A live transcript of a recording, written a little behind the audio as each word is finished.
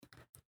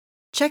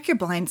check your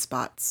blind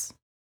spots.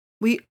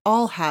 We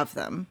all have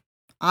them.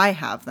 I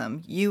have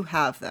them. You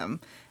have them.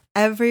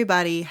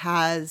 Everybody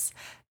has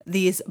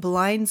these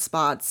blind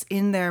spots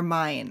in their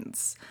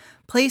minds,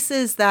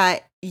 places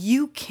that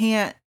you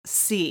can't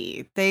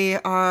see. They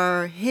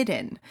are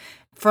hidden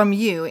from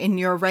you in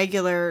your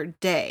regular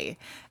day.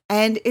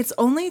 And it's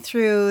only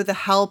through the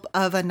help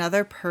of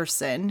another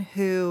person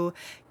who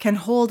can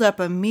hold up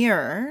a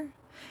mirror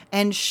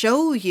and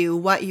show you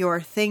what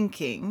you're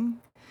thinking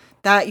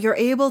that you're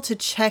able to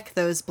check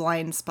those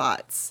blind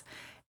spots.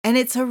 And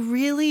it's a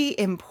really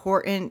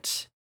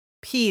important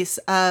piece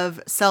of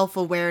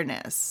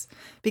self-awareness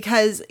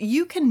because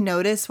you can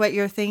notice what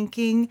you're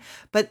thinking,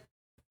 but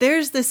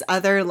there's this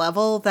other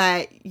level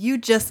that you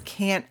just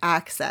can't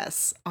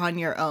access on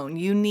your own.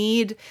 You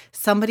need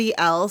somebody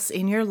else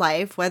in your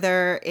life,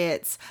 whether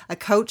it's a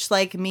coach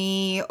like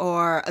me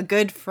or a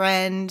good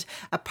friend,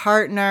 a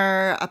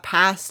partner, a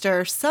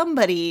pastor,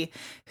 somebody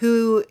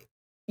who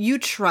you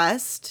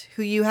trust,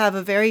 who you have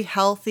a very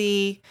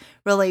healthy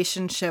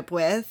relationship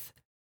with,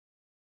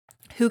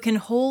 who can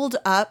hold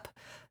up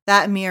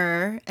that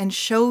mirror and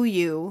show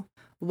you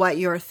what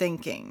you're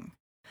thinking.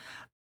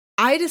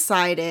 I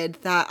decided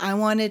that I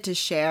wanted to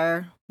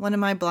share one of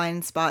my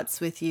blind spots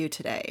with you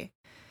today.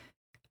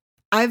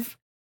 I've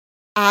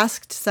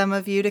asked some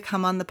of you to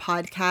come on the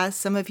podcast.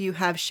 Some of you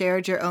have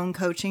shared your own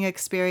coaching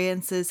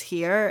experiences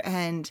here,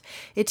 and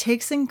it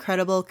takes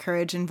incredible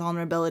courage and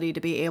vulnerability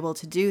to be able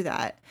to do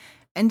that.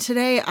 And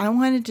today I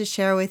wanted to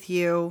share with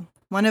you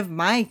one of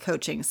my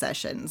coaching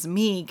sessions,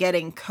 me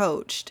getting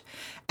coached.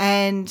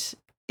 And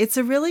it's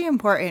a really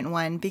important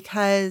one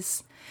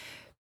because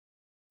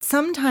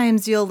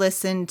sometimes you'll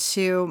listen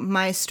to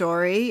my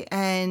story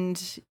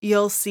and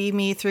you'll see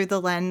me through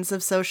the lens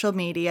of social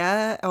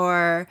media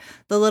or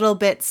the little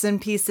bits and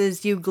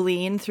pieces you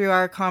glean through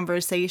our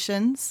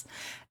conversations,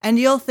 and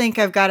you'll think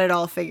I've got it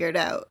all figured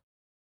out.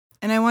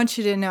 And I want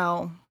you to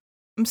know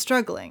I'm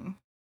struggling.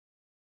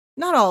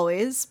 Not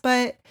always,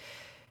 but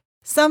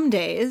some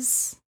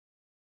days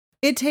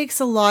it takes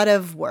a lot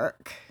of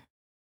work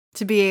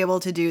to be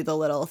able to do the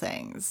little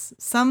things.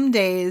 Some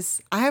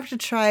days I have to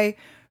try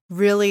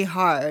really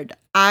hard.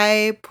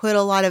 I put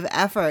a lot of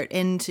effort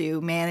into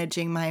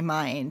managing my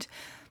mind.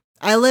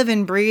 I live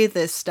and breathe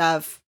this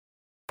stuff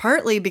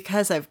partly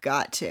because I've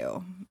got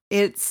to.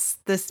 It's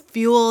this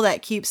fuel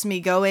that keeps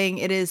me going.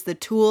 It is the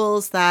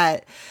tools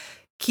that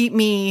keep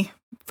me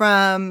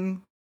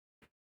from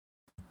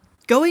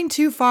going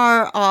too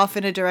far off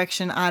in a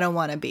direction I don't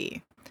want to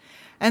be.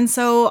 And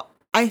so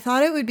I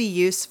thought it would be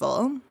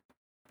useful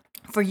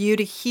for you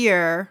to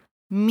hear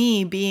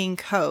me being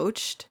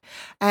coached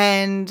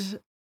and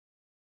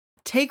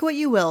take what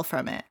you will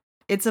from it.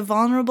 It's a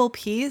vulnerable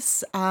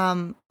piece.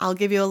 I'll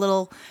give you a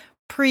little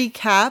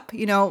pre-cap.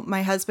 You know,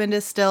 my husband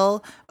is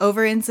still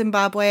over in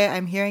Zimbabwe.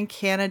 I'm here in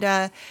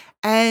Canada,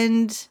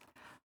 and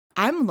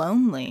I'm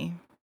lonely.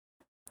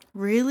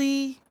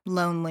 Really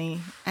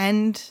lonely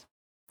and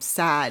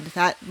sad.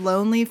 That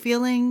lonely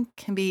feeling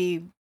can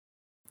be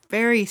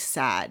very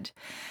sad.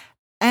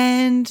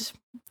 And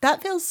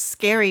that feels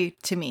scary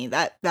to me.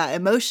 That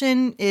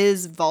emotion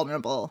is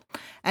vulnerable.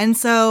 And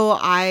so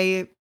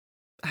I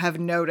have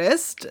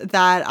noticed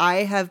that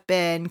I have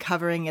been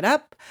covering it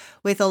up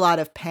with a lot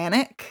of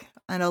panic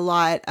and a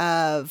lot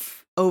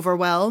of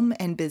overwhelm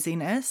and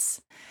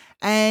busyness.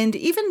 And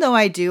even though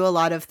I do a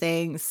lot of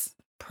things,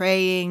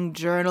 praying,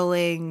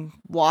 journaling,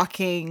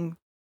 walking,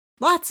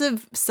 lots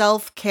of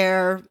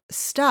self-care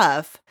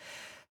stuff,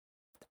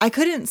 I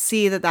couldn't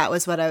see that that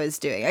was what I was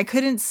doing. I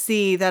couldn't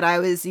see that I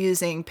was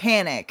using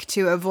panic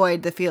to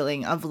avoid the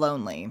feeling of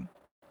lonely.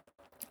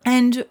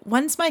 And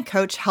once my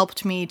coach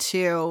helped me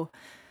to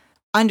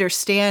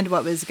understand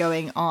what was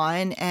going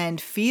on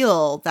and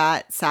feel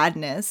that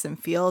sadness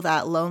and feel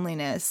that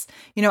loneliness,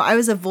 you know, I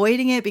was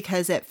avoiding it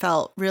because it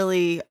felt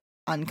really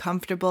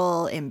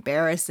uncomfortable,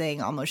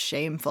 embarrassing, almost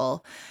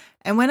shameful.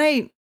 And when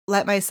I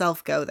let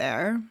myself go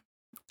there,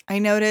 I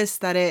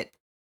noticed that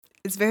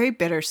it's very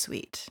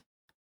bittersweet.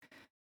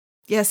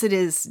 Yes, it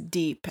is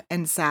deep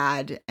and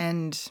sad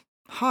and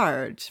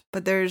hard,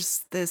 but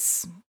there's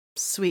this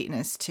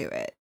sweetness to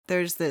it.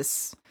 There's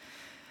this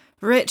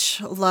rich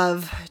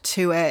love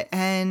to it,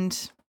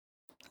 and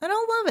I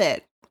don't love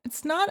it.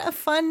 It's not a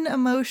fun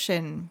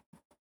emotion,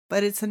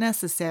 but it's a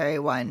necessary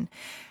one.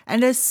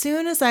 And as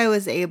soon as I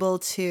was able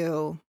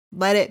to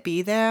let it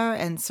be there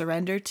and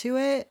surrender to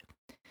it,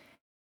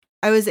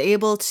 I was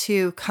able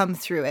to come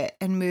through it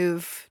and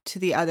move to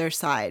the other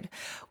side.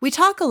 We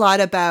talk a lot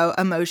about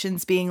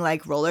emotions being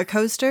like roller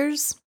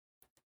coasters,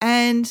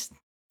 and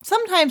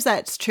sometimes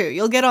that's true.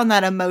 You'll get on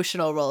that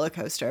emotional roller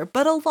coaster,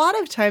 but a lot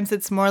of times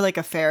it's more like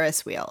a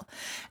Ferris wheel.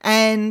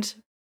 And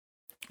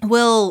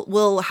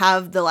we'll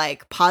have the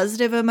like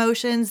positive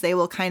emotions. They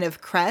will kind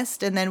of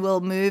crest, and then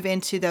we'll move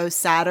into those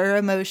sadder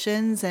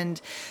emotions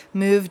and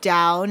move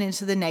down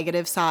into the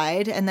negative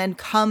side and then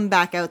come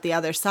back out the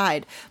other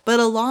side. But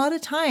a lot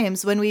of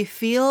times when we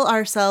feel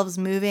ourselves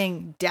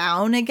moving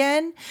down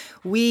again,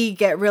 we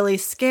get really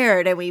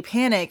scared and we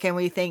panic and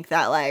we think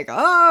that like,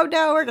 oh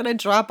no, we're going to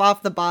drop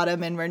off the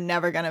bottom and we're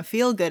never going to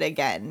feel good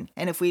again.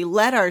 And if we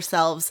let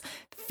ourselves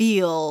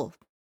feel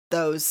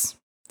those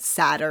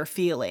sadder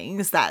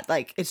feelings, that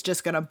like it's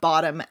just going to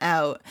bottom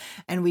out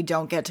and we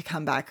don't get to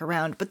come back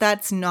around. But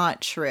that's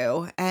not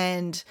true.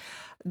 And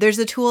there's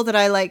a tool that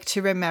I like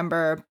to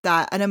remember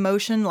that an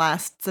emotion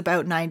lasts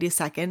about 90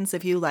 seconds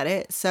if you let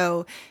it.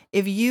 So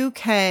if you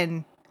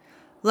can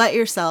let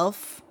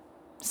yourself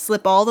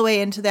slip all the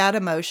way into that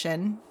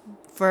emotion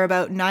for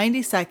about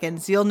 90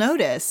 seconds, you'll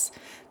notice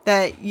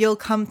that you'll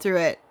come through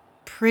it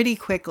pretty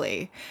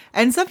quickly.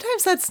 And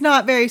sometimes that's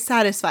not very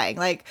satisfying.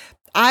 Like,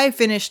 I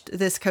finished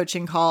this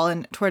coaching call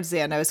and towards the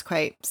end I was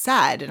quite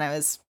sad and I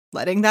was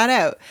letting that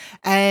out.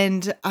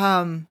 And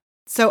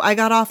so I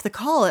got off the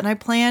call and I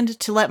planned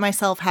to let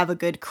myself have a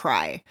good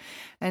cry.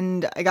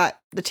 And I got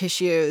the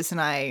tissues and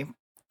I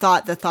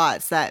thought the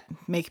thoughts that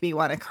make me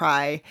want to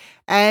cry.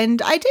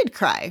 And I did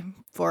cry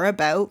for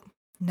about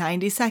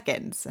 90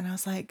 seconds. And I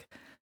was like,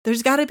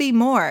 there's got to be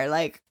more.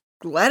 Like,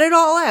 let it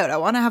all out. I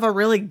want to have a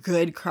really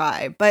good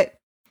cry. But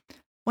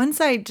once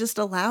I just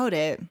allowed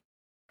it,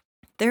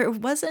 there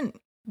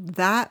wasn't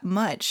that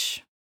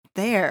much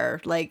there.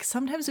 Like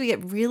sometimes we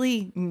get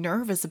really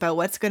nervous about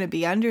what's going to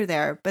be under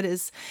there, but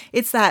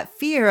it's that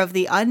fear of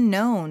the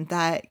unknown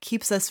that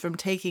keeps us from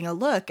taking a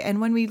look.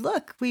 And when we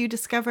look, we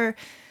discover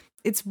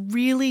it's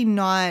really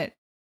not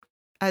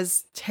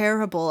as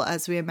terrible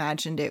as we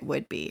imagined it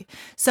would be.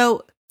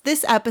 So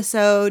this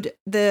episode,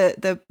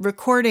 the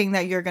recording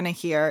that you're going to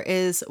hear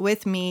is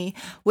with me,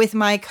 with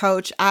my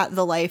coach at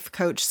the Life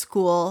Coach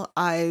School.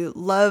 I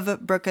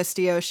love Brooke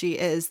Castillo. She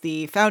is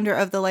the founder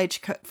of the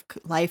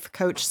Life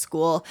Coach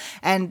School,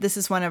 and this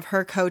is one of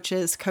her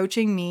coaches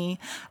coaching me.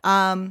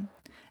 And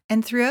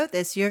throughout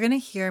this, you're going to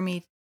hear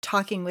me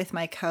talking with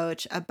my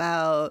coach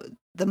about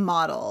the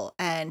model,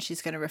 and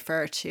she's going to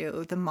refer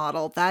to the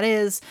model that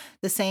is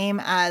the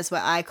same as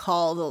what I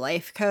call the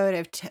life code.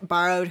 I've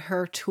borrowed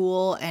her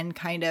tool and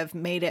kind of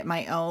made it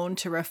my own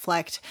to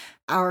reflect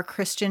our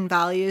Christian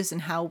values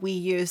and how we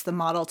use the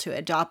model to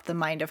adopt the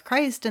mind of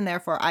Christ, and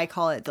therefore I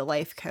call it the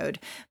life code.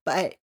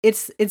 But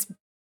it's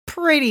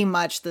pretty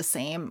much the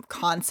same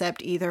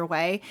concept either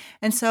way.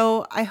 And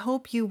so I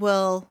hope you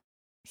will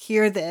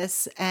hear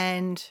this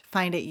and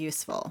find it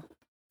useful.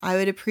 I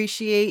would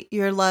appreciate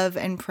your love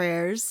and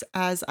prayers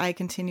as I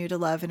continue to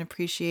love and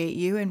appreciate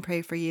you and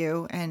pray for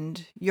you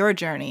and your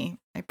journey.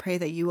 I pray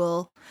that you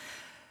will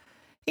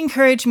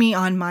encourage me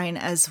on mine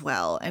as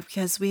well,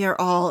 because we are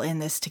all in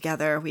this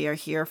together. We are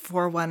here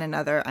for one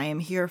another. I am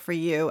here for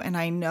you, and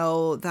I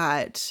know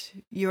that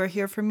you are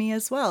here for me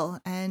as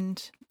well.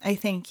 And I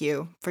thank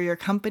you for your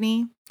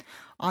company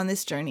on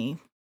this journey.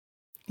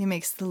 It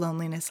makes the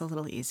loneliness a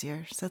little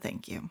easier, so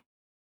thank you.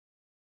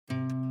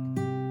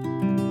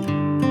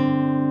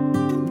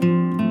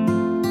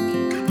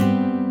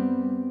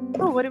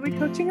 What are we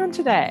coaching on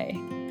today?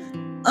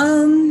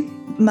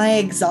 My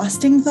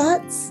exhausting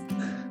thoughts.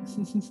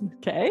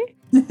 Okay.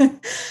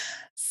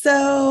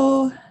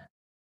 So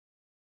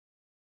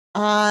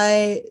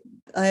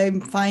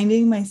I'm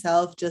finding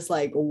myself just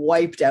like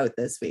wiped out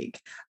this week.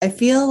 I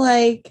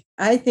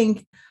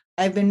think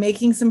I've been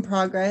making some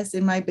progress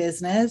in my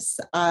business.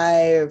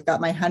 I've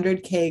got my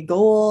 100K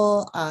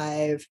goal.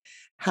 I've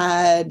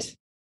had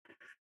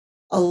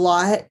a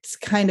lot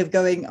kind of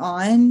going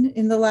on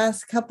in the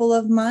last couple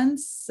of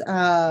months,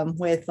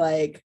 with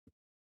like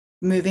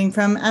moving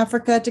from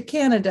Africa to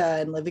Canada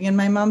and living in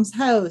my mom's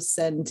house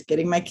and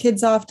getting my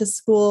kids off to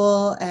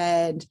school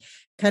and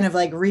kind of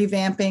like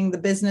revamping the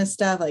business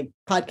stuff, like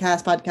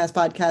podcast,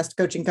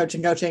 coaching.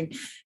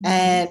 Mm-hmm.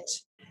 And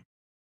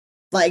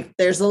like,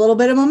 there's a little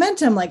bit of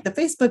momentum, like the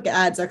Facebook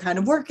ads are kind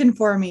of working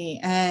for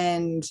me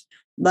and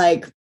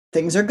like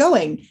things are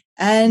going.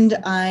 And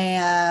I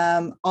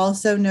am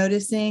also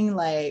noticing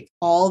like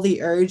all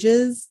the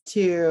urges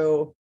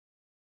to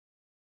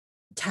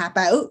tap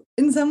out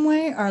in some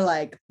way are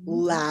like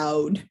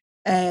loud.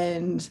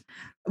 And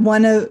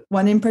one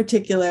in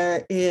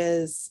particular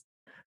is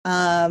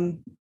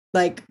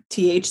like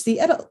THC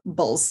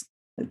edibles,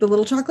 like the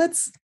little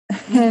chocolates.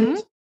 Mm-hmm.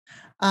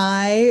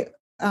 And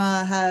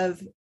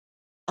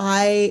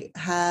I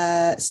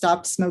had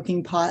stopped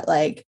smoking pot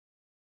like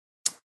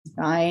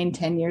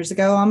 9-10 years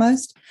ago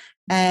almost,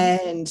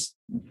 and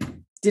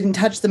didn't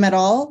touch them at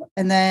all.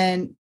 And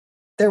then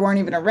they weren't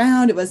even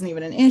around. It wasn't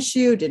even an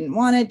issue. Didn't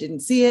want it, didn't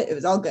see it. It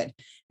was all good.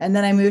 And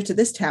then I moved to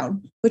this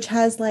town, which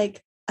has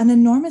like an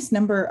enormous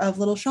number of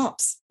little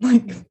shops,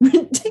 like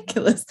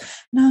ridiculous.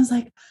 And I was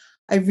like,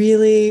 I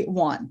really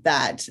want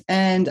that.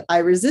 And I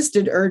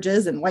resisted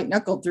urges and white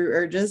knuckled through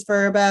urges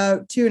for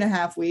about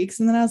 2.5 weeks.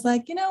 And then I was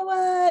like, you know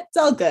what? It's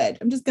all good.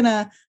 I've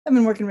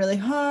been working really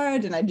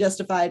hard, and I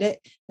justified it.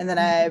 And then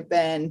I've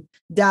been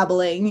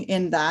dabbling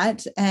in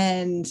that.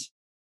 And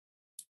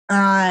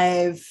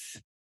I've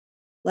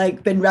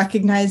like been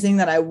recognizing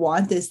that I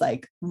want this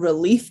like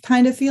relief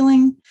kind of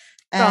feeling,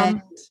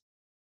 and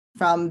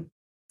from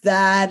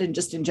that and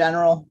just in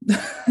general.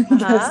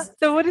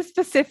 So what is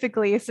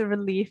specifically is a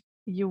relief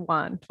you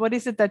want? What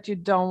is it that you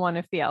don't want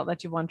to feel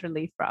that you want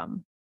relief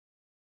from?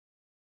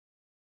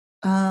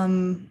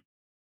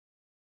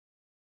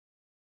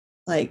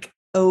 Like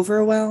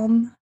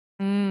overwhelm.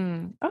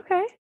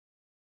 Okay.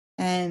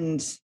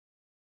 And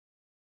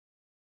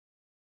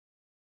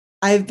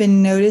I've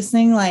been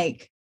noticing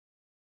like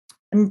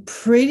I'm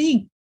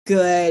pretty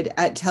good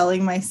at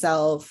telling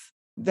myself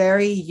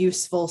very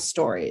useful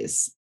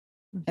stories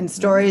and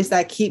stories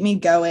that keep me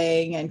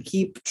going and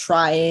keep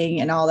trying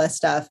and all that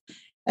stuff.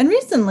 And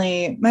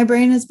recently my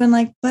brain has been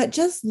like, but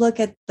just look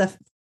at the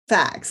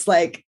facts.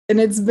 Like, and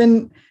it's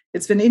been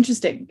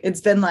interesting.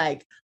 It's been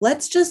like,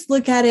 let's just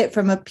look at it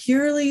from a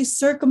purely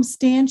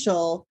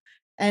circumstantial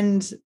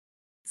and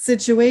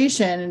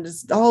situation and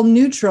it's all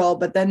neutral.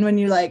 But then when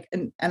you like,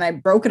 and I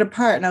broke it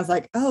apart and I was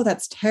like, oh,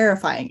 that's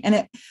terrifying.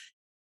 And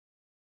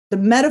the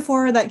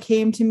metaphor that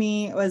came to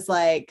me was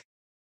like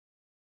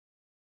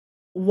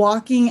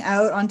walking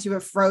out onto a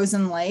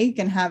frozen lake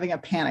and having a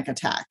panic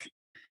attack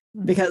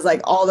because like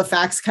all the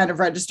facts kind of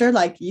registered,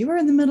 like you were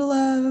in the middle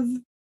of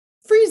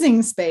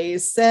freezing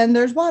space and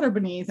there's water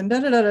beneath and da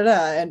da da da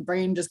da, and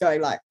brain just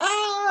going like,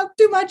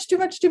 too much.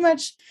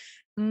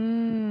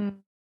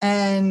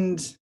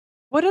 And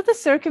what are the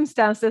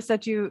circumstances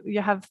that you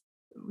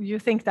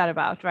think that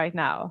about right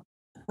now?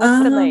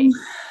 What's the lake?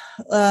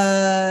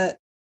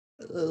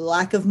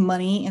 Lack of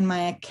money in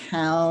my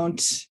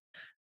account,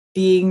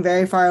 being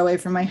very far away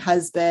from my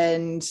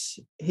husband.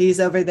 He's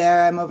over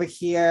there, I'm over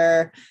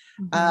here.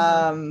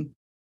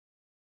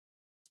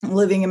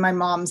 Living in my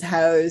mom's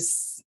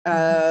house.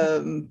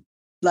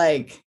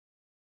 Like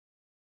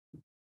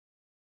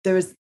there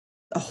was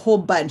a whole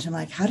bunch. I'm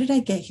like, how did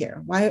I get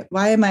here? Why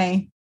am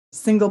I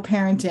single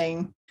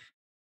parenting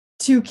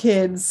 2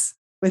 kids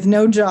with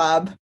no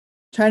job,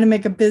 trying to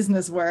make a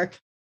business work?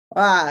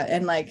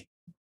 And like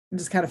it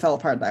just kind of fell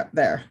apart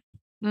there.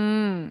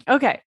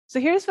 Okay, so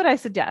here's what I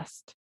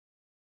suggest.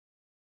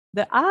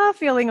 The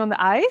feeling on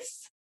the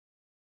ice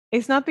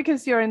is not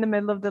because you're in the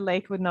middle of the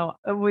lake with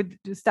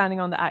standing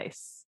on the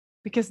ice,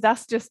 because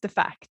that's just the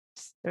fact.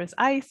 There's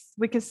ice.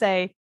 We could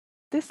say,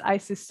 this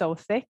ice is so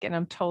thick and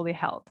I'm totally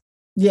held.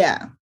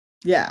 Yeah.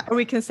 Or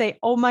we can say,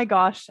 oh my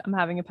gosh, I'm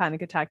having a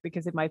panic attack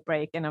because it might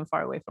break and I'm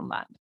far away from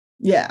land.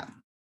 Yeah.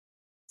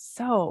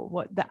 So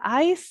what the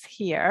ice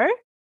here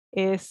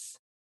is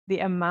the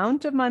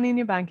amount of money in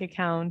your bank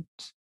account,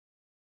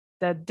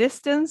 the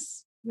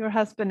distance your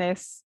husband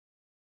is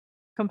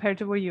compared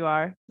to where you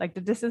are, like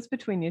the distance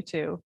between you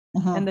two,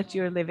 and that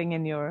you're living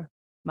in your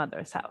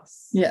mother's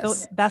house. Yes.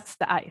 So that's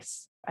the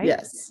ice, right?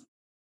 Yes.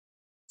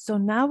 So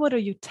now what are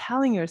you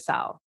telling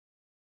yourself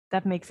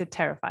that makes it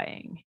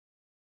terrifying?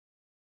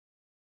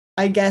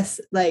 I guess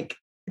like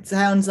it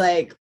sounds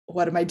like,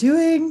 what am I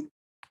doing?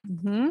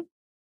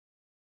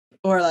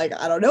 Or like,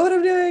 I don't know what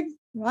I'm doing.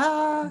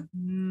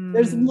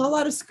 There's a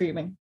lot of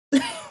screaming.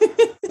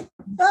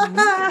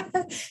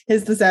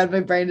 Is the sound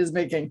my brain is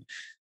making.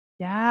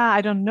 Yeah,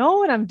 I don't know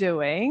what I'm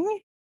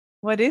doing.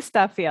 What is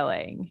that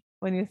feeling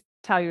when you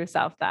tell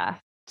yourself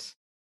that?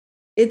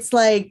 It's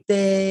like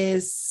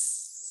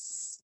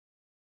this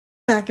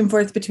back and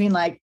forth between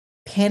like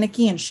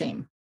panicky and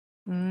shame.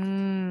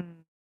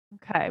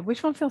 Okay,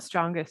 which one feels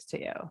strongest to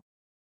you?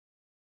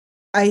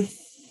 I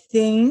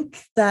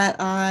think that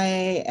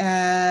I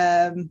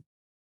am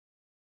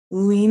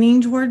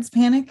leaning towards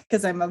panic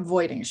because I'm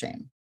avoiding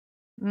shame.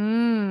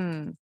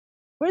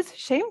 Where's the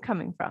shame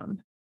coming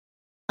from?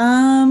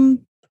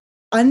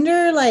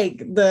 Under like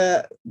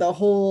the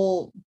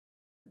whole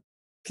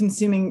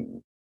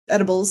consuming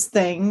edibles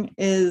thing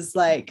is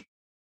like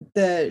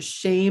the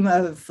shame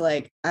of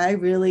like, I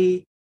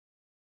really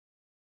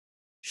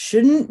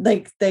shouldn't,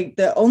 like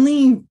the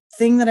only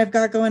thing that I've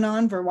got going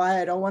on for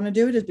why I don't want to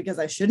do it is because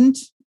I shouldn't,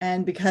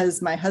 and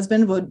because my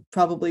husband would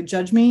probably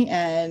judge me,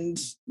 and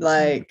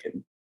like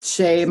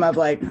shame of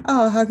like,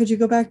 oh, how could you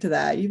go back to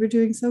that? You were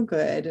doing so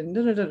good, and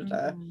da, da, da,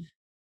 da.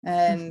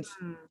 And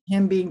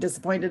him being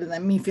disappointed and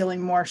then me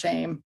feeling more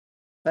shame.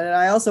 But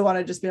I also want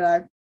to just be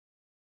like,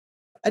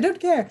 I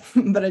don't care,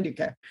 but I do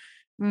care.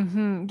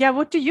 Yeah,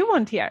 what do you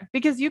want here?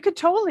 Because you could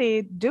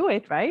totally do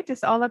it, right?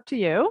 It's all up to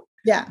you.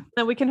 Yeah.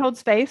 And we can hold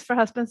space for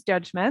husband's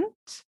judgment.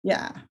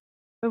 Yeah.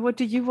 But what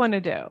do you want to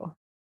do?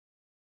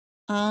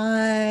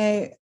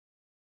 I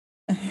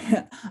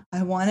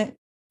want it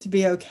to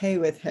be okay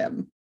with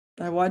him.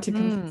 I want to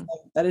convince him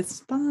that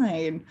it's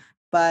fine,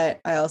 but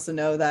I also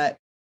know that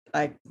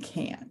I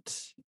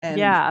can't. And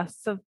yeah,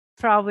 so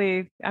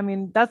probably, I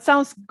mean, that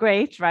sounds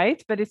great,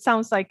 right? But it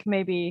sounds like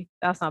maybe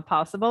that's not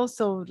possible.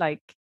 So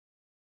like,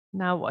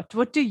 now what?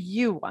 What do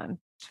you want?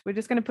 We're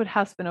just going to put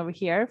husband over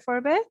here for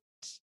a bit.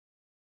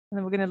 And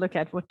then we're going to look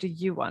at what do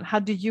you want? How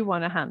do you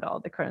want to handle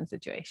the current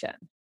situation?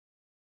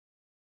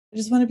 I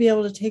just want to be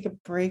able to take a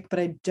break, but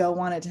I don't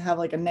want it to have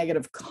like a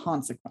negative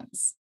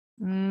consequence.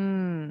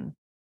 Okay.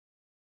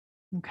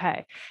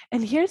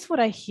 And here's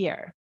what I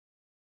hear.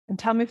 and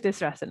tell me if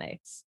this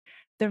resonates.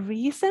 The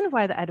reason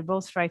why the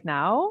edibles right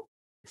now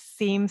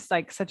seems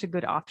like such a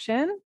good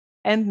option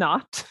and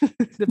not,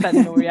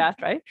 depending on where you're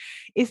at, right,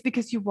 is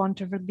because you want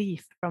a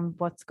relief from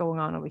what's going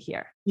on over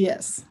here.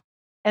 Yes.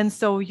 And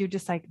so you're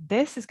just like,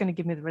 this is going to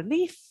give me the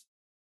relief.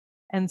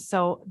 And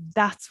so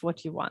that's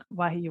what you want,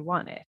 why you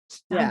want it.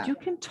 Now, you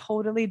can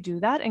totally do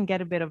that and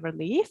get a bit of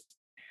relief.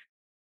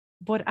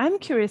 What I'm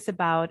curious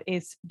about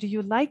is, do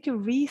you like a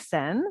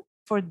reason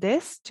for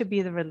this to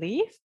be the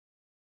relief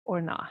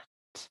or not?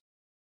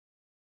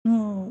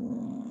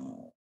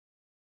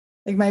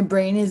 Like my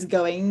brain is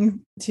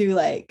going to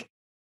like,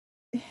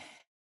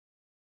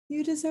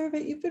 you deserve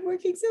it. You've been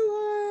working so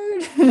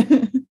hard.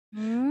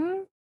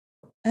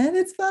 And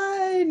it's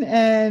fine.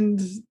 And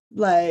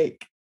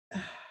like,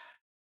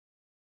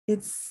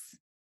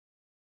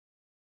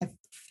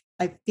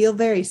 I feel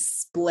very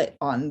split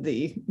on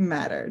the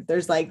matter.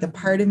 There's like the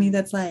part of me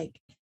that's like,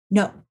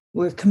 no,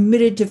 we're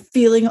committed to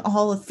feeling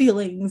all the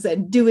feelings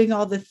and doing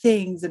all the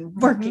things and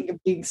working and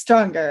being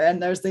stronger.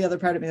 And there's the other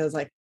part of me that's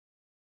like,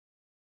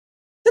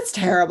 that's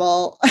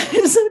terrible.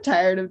 I'm so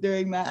tired of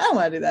doing that. I don't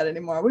want to do that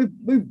anymore.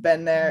 We've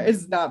been there.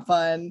 It's not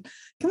fun.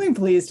 Can we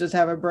please just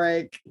have a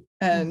break?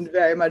 And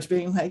very much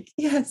being like,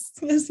 yes,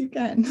 you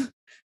can.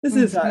 This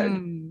is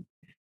hard.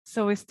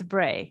 So it's the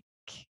break.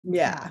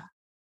 Yeah.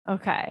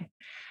 Okay.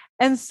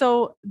 And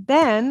so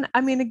then,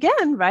 I mean,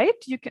 again, right?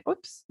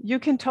 You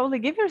can totally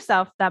give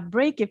yourself that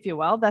break, if you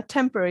will. That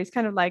temporary is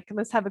kind of like,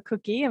 let's have a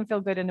cookie and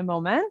feel good in a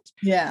moment.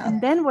 Yeah. And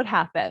then what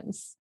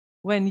happens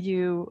when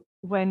you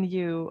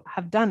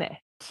have done it?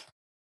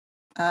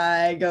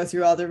 I go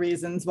through all the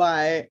reasons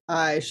why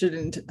I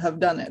shouldn't have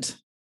done it.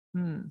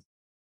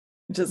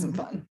 Which isn't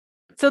fun.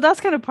 So that's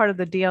kind of part of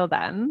the deal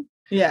then.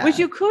 Yeah. Which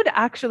you could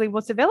actually,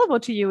 what's available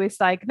to you is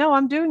like, no,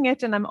 I'm doing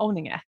it and I'm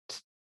owning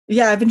it.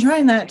 Yeah, I've been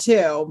trying that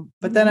too.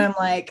 But then I'm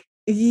like,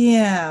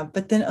 yeah,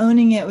 but then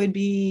owning it would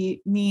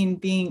mean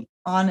being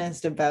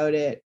honest about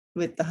it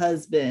with the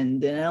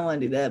husband. And I don't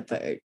want to do that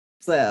part.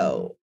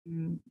 So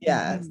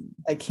yeah,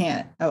 I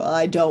can't.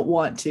 I don't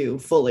want to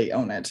fully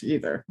own it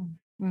either.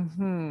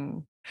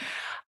 I'm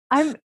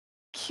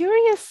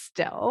curious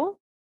still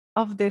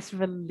of this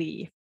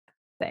relief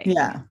thing.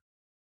 Yeah.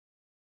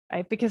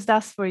 Right? Because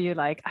that's where you're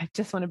like, I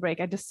just want to break.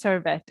 I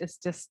deserve it. It's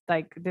just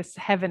like this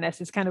heaviness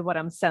is kind of what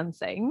I'm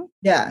sensing.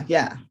 Yeah.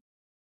 Yeah.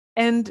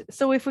 And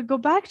so if we go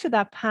back to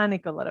that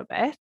panic a little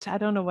bit, I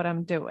don't know what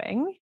I'm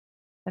doing.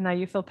 And now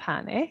you feel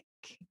panic.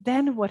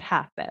 Then what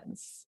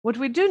happens? What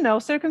we do know,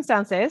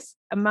 circumstances,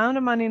 amount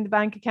of money in the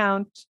bank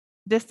account,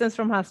 distance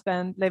from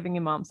husband, living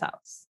in mom's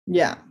house.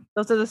 Yeah.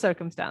 Those are the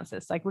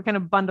circumstances. Like we're going to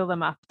bundle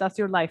them up. That's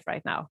your life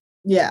right now.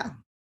 Yeah.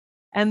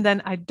 And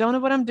then I don't know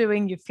what I'm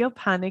doing. You feel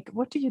panic.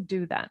 What do you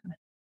do then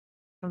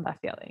from that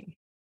feeling?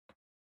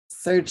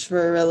 Search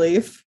for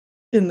relief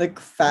in the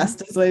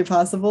fastest way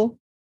possible.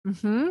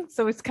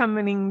 So it's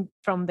coming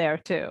from there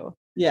too.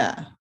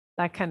 Yeah.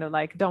 That kind of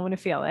like, don't want to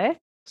feel it.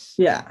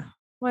 Yeah.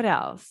 What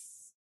else?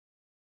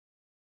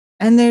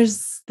 And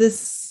there's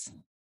this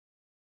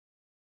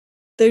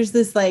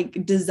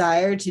like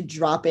desire to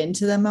drop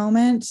into the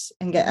moment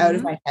and get out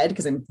of my head,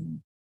 because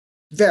I'm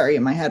very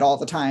in my head all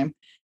the time.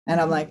 And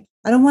I'm like,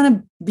 I don't want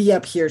to be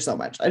up here so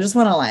much. I just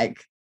want to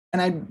like,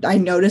 and I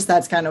notice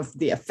that's kind of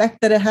the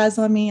effect that it has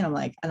on me. And I'm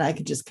like, and I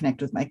could just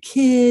connect with my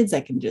kids.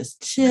 I can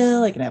just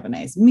chill. I can have a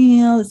nice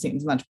meal. It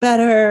seems much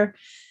better.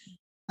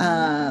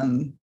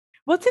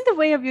 What's in the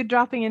way of you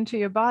dropping into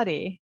your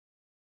body?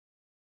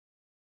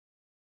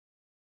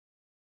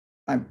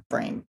 My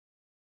brain.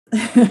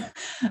 I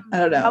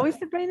don't know. How is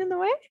the brain in the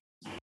way?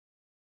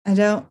 I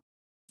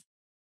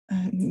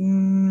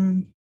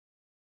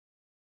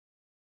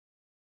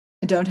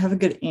don't have a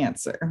good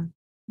answer.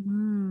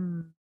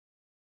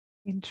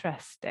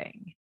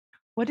 Interesting.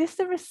 What is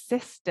the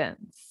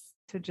resistance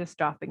to just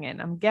dropping in?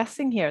 I'm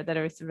guessing here that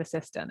there is a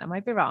resistance. I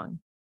might be wrong.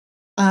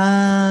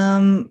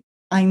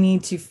 I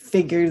need to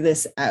figure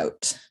this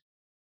out.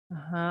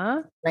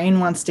 Brain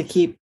wants to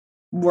keep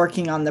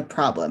working on the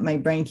problem. My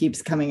brain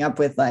keeps coming up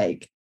with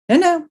like,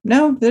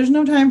 no, there's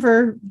no time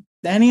for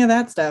any of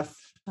that stuff.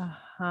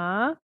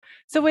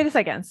 So wait a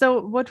second.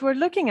 So what we're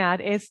looking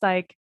at is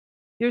like,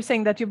 you're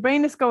saying that your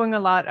brain is going a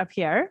lot up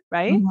here,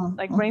 right?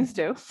 Like brains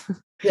do.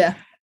 Yeah.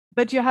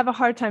 But you have a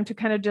hard time to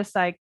kind of just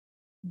like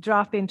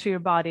drop into your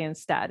body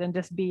instead and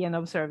just be and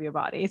observe your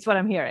body. It's what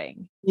I'm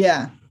hearing.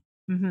 Yeah.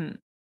 And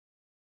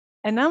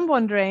I'm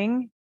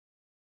wondering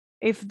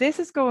if this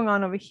is going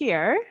on over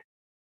here,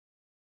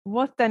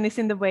 what then is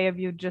in the way of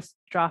you just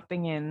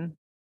dropping in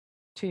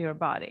to your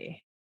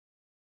body?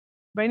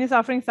 Brain is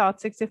offering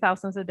thoughts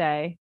 60,000 a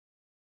day.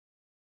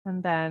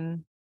 And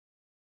then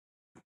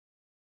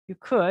you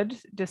could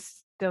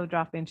just still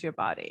drop into your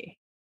body.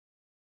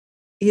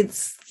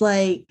 It's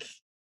like,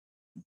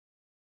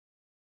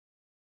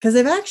 because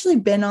I've actually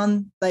been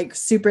on like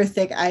super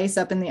thick ice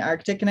up in the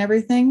Arctic and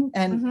everything.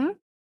 And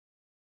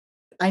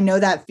I know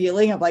that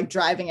feeling of like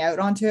driving out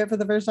onto it for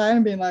the first time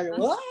and being like,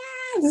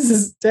 this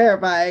is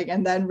terrifying.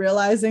 And then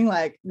realizing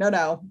like,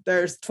 no,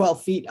 there's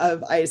 12 feet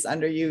of ice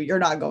under you. You're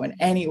not going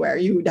anywhere.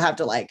 You would have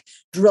to like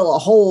drill a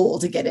hole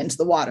to get into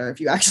the water if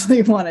you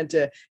actually wanted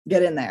to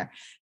get in there.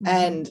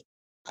 And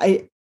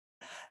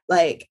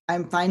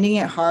I'm finding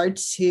it hard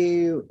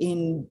to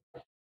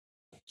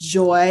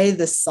enjoy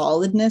the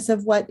solidness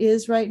of what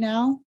is right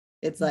now.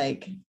 It's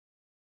like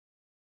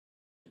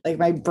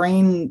my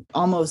brain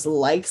almost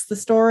likes the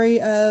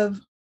story of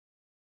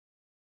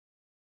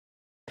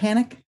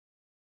panic.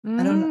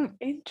 I don't know.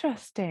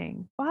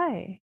 Interesting.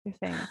 Why, you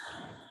think?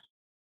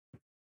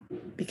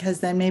 Because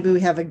then maybe we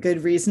have a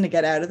good reason to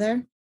get out of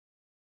there.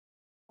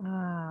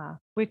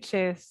 Which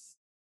is?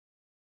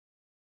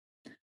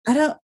 I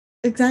don't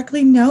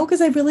exactly know, because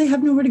I really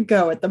have nowhere to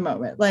go at the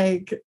moment.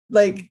 Like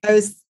I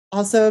was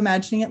also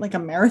imagining it like a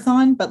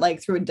marathon, but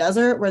like through a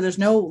desert where there's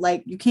no,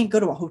 like, you can't go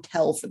to a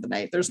hotel for the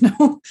night. There's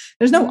no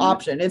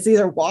option. It's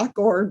either walk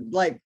or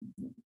like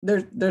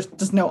there's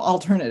just no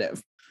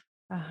alternative.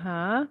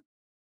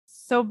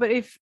 So, but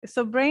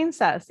brain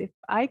says, if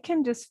I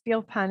can just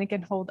feel panic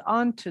and hold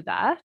on to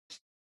that,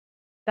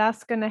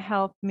 that's going to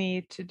help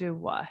me to do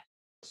what?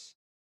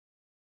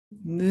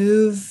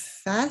 Move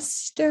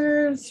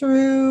faster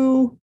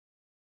through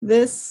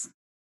this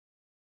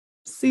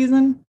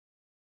season.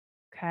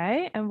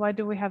 Okay. And why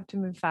do we have to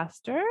move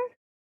faster?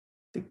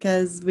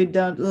 Because we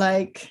don't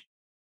like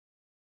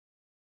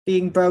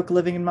being broke,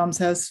 living in mom's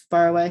house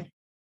far away.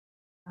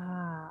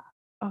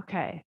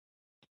 Okay.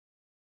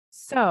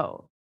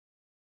 So,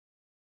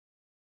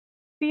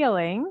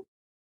 feeling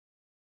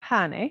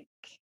panic,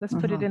 let's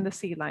put it in the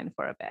C line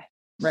for a bit.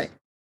 Right.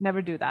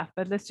 Never do that,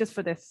 but let's just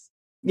for this.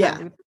 Yeah. It's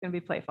going to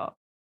be playful.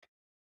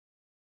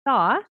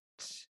 Thought,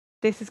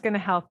 this is going to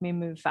help me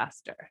move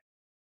faster.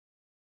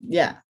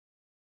 Yeah.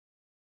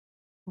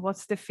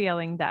 What's the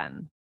feeling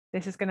then?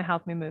 This is going to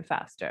help me move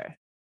faster.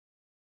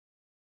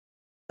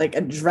 Like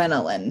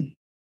adrenaline.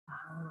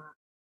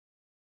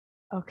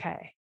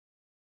 Okay.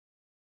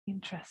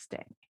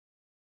 Interesting.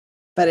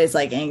 But it's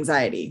like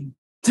anxiety.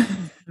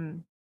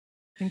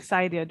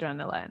 Anxiety,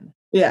 adrenaline.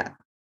 Yeah.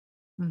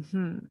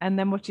 And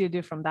then what do you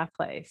do from that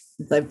place?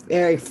 It's like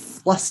very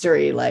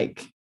flustery,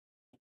 like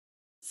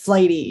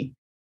flighty,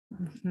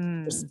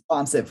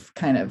 responsive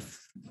kind of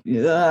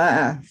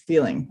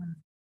feeling.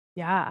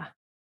 Yeah.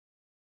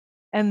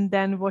 And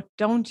then what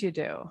don't you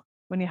do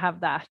when you have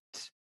that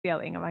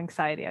feeling of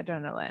anxiety,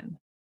 adrenaline?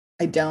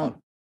 I don't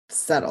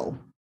settle.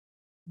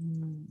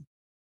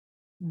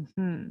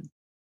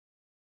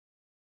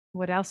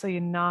 What else are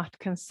you not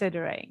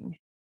considering?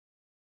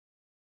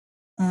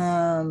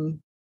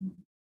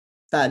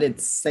 That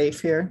it's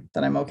safe here,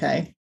 that I'm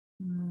okay.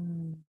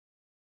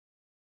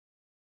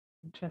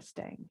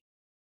 Interesting.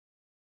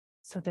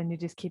 So then you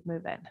just keep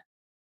moving.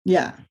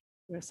 Yeah.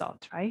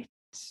 Result, right?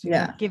 You're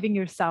not giving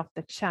yourself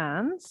the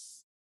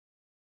chance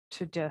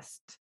to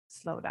just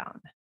slow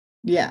down.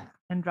 Yeah.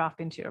 And drop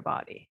into your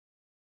body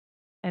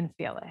and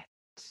feel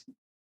it.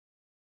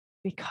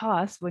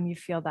 Because when you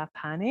feel that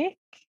panic,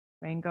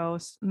 brain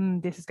goes,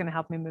 this is going to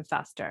help me move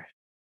faster.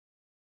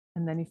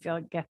 And then you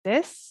get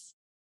this.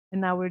 And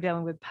now we're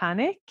dealing with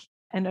panic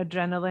and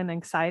adrenaline,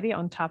 anxiety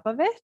on top of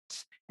it.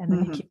 And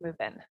then you keep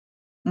moving.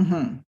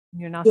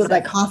 You're not feels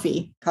like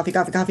coffee.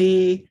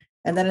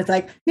 And then it's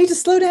like, need to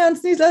slow down.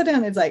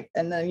 It's like,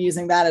 and then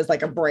using that as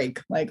like a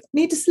break, like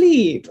need to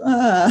sleep,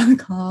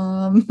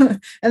 calm,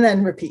 and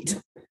then repeat.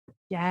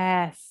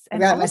 Yes. I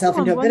got myself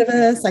into a bit of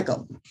a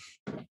cycle.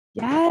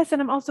 Yes.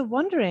 And I'm also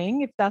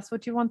wondering if that's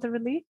what you want the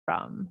relief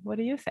from. What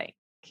do you think?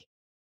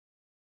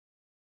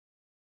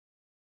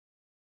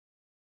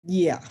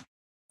 Yeah,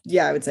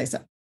 I would say so.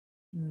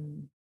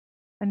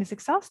 And it's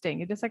exhausting.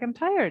 You're just like, I'm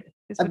tired.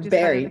 I'm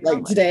very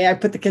like today I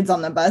put the kids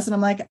on the bus and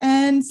I'm like,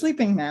 and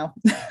sleeping now.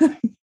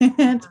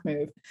 Can't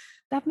move.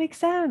 That makes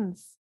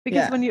sense.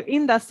 Because when you're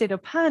in that state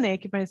of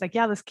panic, your brain's like,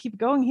 yeah, let's keep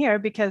going here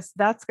because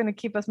that's going to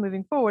keep us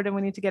moving forward. And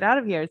we need to get out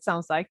of here. It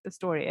sounds like the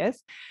story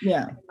is.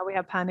 Yeah. We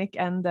have panic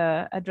and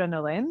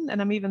adrenaline.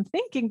 And I'm even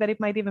thinking that it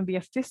might even be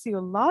a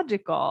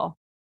physiological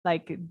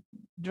like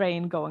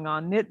drain going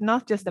on,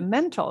 not just the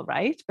mental,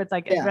 right? But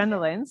like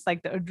adrenalines,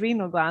 like the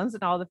adrenal glands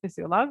and all the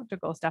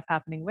physiological stuff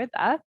happening with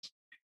that.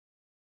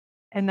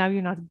 And now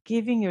you're not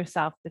giving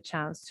yourself the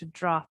chance to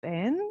drop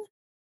in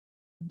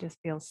and just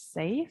feel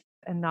safe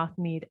and not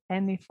need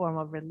any form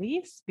of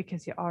release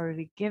because you're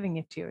already giving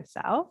it to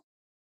yourself.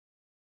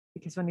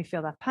 Because when you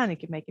feel that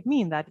panic, you make it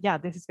mean that,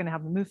 this is going to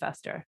help me move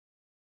faster.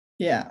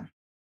 Yeah.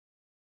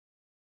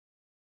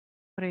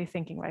 What are you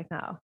thinking right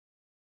now?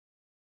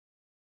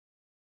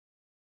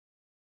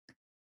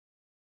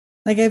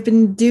 Like I've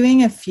been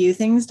doing a few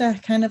things to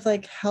kind of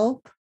like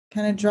help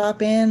kind of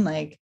drop in,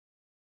 like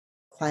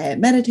quiet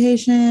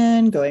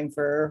meditation, going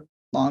for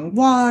long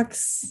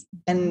walks,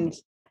 and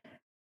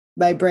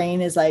my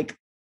brain is like,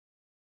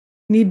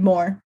 need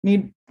more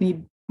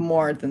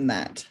than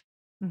that.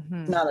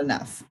 Not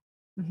enough.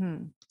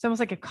 It's almost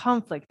like a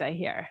conflict, I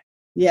hear.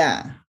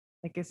 Yeah.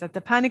 Like it's at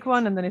the panic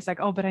one, and then it's like,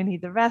 oh, but I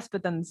need the rest,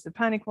 but then it's the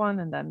panic one,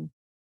 and then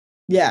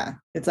Yeah.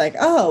 It's like,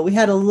 oh, we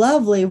had a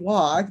lovely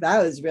walk.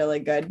 That was really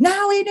good.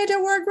 Now we need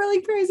to work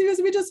really crazy because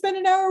we just spent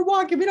an hour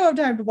walking. We don't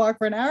have time to walk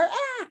for an hour.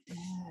 Ah.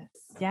 Yes.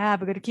 Yeah,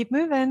 we're going to keep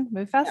moving.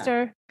 Move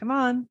faster. Yeah. Come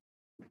on.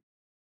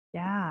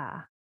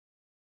 Yeah.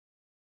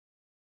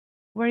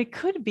 Where it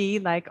could be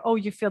like, oh,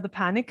 you feel the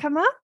panic come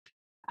up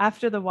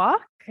after the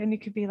walk, and you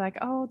could be like,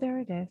 oh, there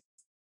it is.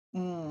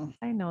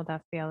 I know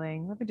that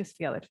feeling. Let me just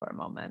feel it for a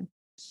moment.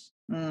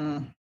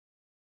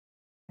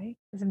 Right?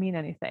 Doesn't mean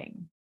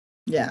anything.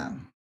 Yeah.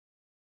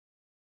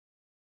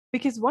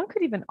 Because one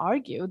could even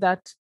argue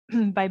that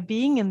by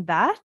being in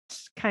that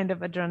kind of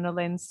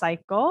adrenaline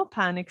cycle,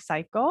 panic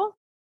cycle,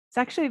 it's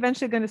actually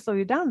eventually going to slow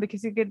you down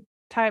because you get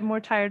more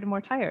tired and more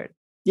tired.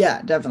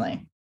 Yeah,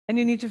 definitely. And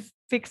you need to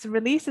fix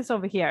releases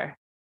over here.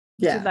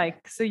 Yeah.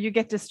 So you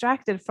get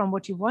distracted from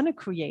what you want to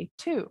create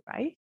too,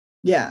 right?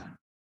 Yeah.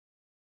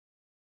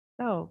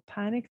 So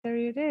panic, there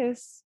it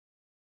is.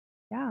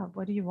 Yeah.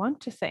 What do you want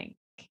to think?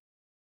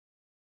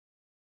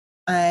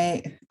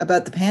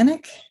 About the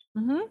panic?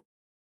 Mm-hmm.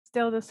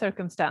 Still the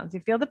circumstance. You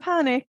feel the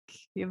panic.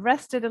 You've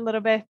rested a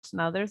little bit.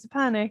 Now there's a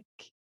panic.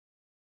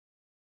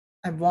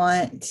 I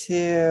want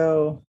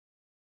the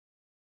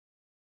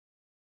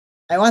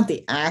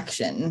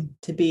action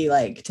to be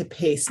like to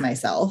pace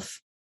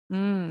myself.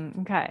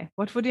 Okay.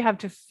 What would you have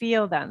to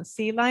feel then?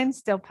 Sea lion,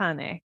 still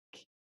panic.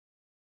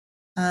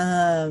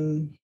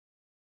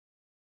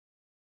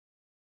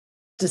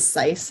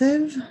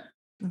 Decisive.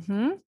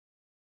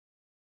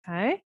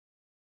 Okay.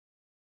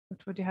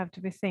 What would you have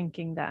to be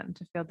thinking then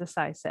to feel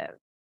decisive?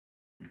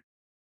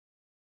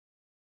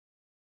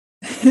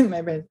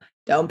 My brain,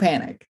 don't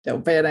panic.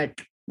 Don't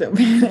panic. Don't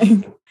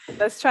panic.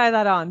 Let's try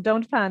that on.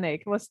 Don't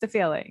panic. What's the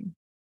feeling?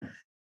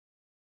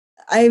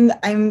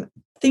 I'm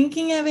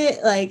thinking of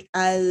it like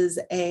as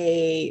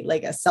a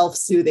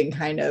self-soothing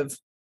kind of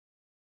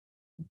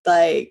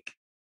like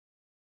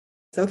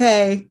it's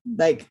okay.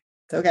 Like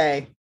it's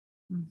okay.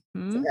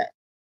 It's okay.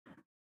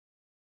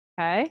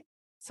 Okay.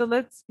 So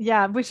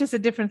which is a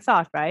different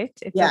thought, right?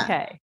 It's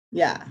okay.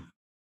 Yeah.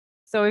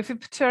 So if you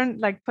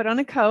put on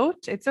a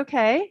coat, it's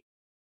okay,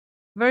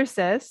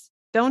 versus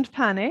don't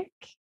panic.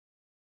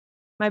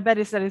 My bet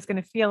is that it's going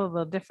to feel a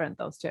little different,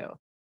 those two.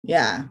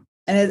 Yeah.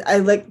 And I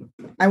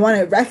want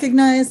to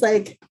recognize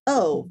like,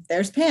 oh,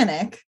 there's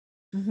panic.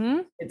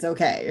 It's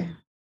okay.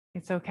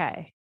 It's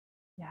okay.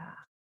 Yeah.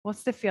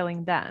 What's the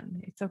feeling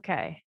then? It's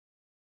okay.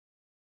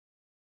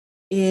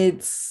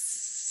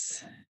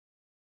 It's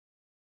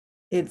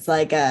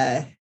like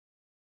a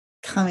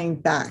coming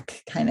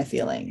back kind of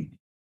feeling.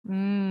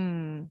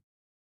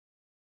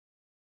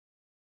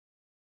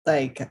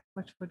 Like, how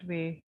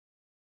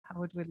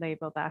would we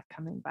label that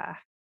coming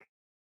back?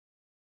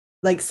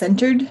 Like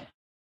centered?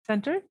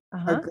 Centered?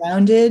 Or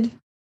grounded?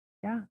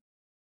 Yeah.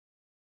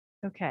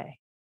 Okay.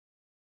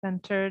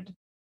 Centered.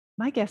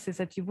 My guess is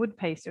that you would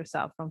pace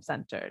yourself from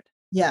centered.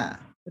 Yeah.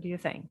 What do you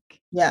think?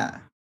 Yeah.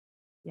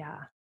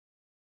 Yeah.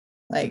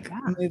 Like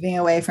moving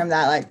away from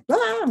that, like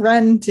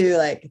run to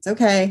like, it's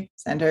okay,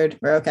 centered,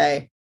 we're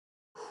okay.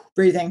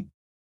 Breathing.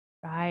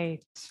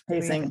 Right.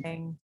 Pacing.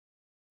 Breathing.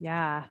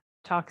 Yeah.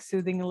 Talk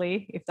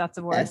soothingly, if that's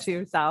a word, to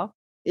yourself.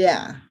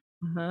 Yeah.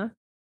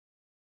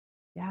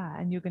 Yeah.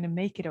 And you're going to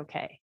make it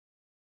okay.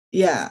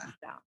 Yeah.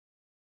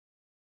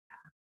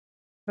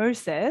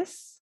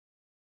 Versus,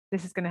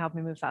 this is going to help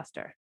me move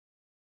faster.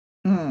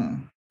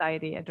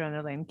 Anxiety,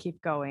 adrenaline,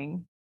 keep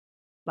going.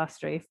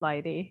 Blustery,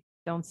 flighty,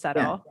 don't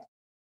settle. Yeah.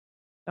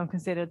 Don't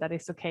consider that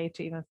it's okay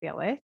to even feel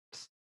it.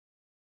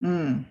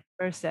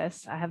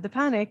 Versus, I have the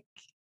panic.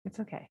 It's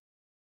okay.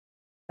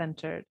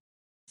 Centered,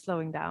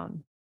 slowing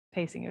down,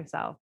 pacing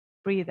yourself,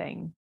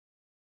 breathing,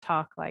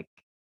 talk like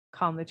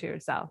calmly to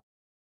yourself.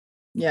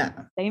 Yeah.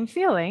 Same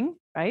feeling,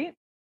 right?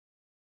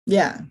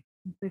 Yeah.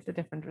 It's a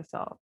different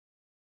result.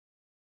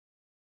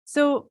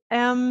 So,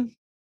 how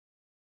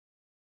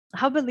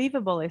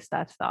believable is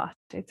that thought?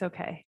 It's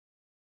okay.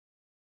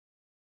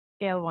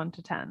 Scale 1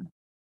 to 10.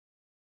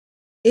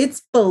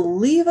 It's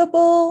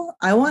believable.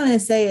 I want to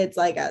say it's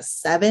like a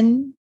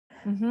 7.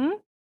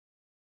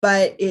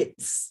 But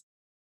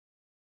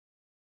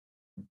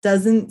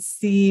doesn't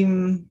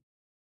seem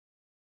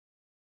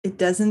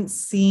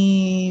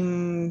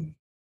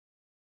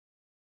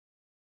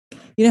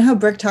you know how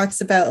Brooke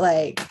talks about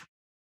like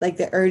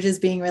the urges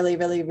being really,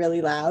 really,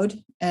 really loud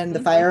and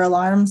the fire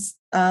alarms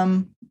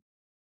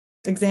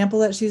example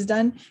that she's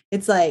done.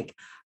 It's like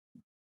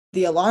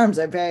the alarms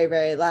are very,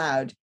 very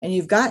loud and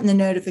you've gotten the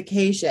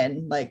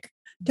notification like,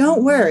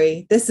 don't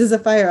worry, this is a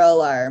fire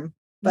alarm.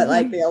 But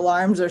like the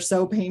alarms are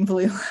so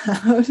painfully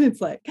loud.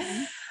 It's like,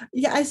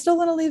 yeah, I still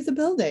want to leave the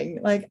building.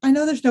 Like, I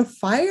know there's no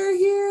fire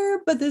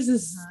here, but this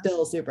is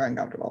still super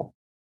uncomfortable.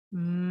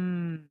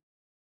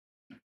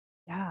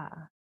 Yeah.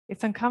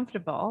 It's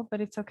uncomfortable, but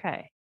it's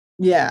okay.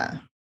 Yeah.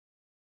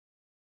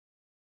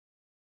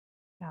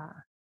 Yeah.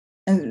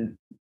 And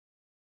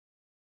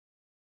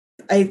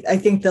I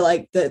think that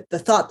like the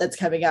thought that's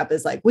coming up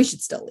is like, we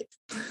should still leave.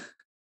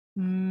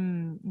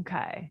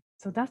 Okay.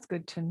 So that's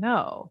good to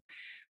know.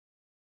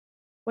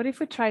 What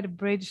if we try to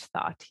bridge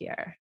thought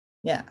here?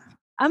 Yeah.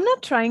 I'm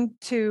not trying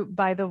to,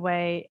 by the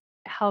way,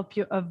 help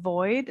you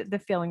avoid the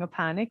feeling of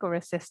panic or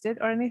resist it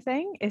or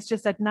anything. It's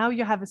just that now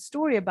you have a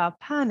story about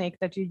panic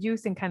that you're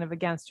using kind of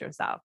against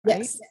yourself, right?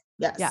 Yes.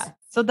 Yes. Yeah.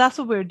 So that's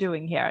what we're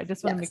doing here. I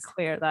just want to be Yes.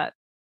 clear that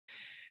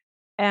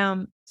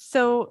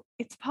so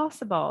it's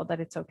possible that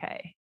it's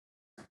okay.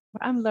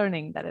 I'm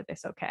learning that it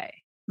is okay.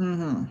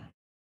 Mm-hmm.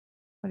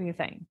 What do you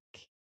think?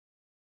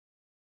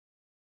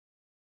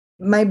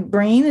 My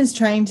brain is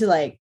trying to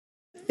like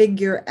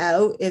figure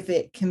out if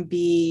it can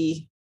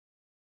be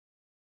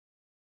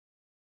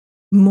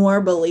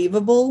more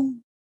believable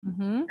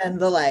Mm-hmm. and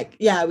the like,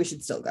 yeah, we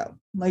should still go.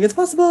 Like, it's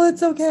possible,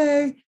 it's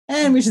okay,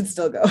 and we should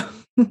still go.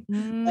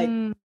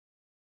 Like,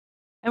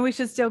 And we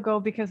should still go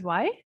because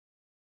why?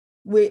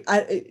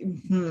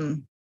 Because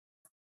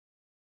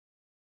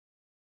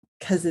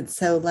it's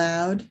so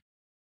loud,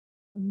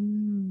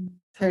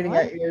 hurting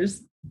our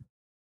ears.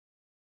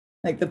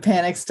 Like the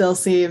panic still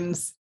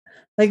seems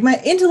like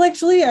my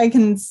intellectually, I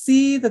can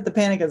see that the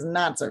panic is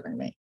not serving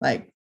me.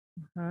 Like,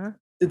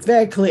 it's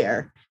very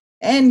clear.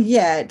 And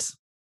yet,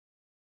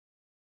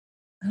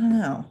 I don't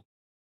know.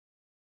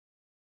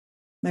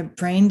 My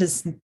brain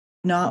does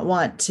not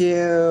want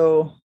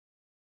to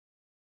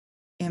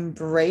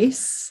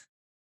embrace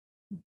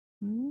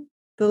the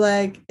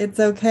like, it's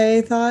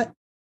okay thought.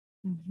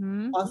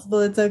 Possible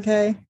it's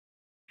okay.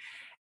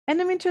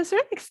 And I mean, to a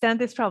certain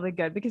extent, it's probably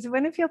good because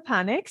when you feel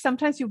panic,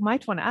 sometimes you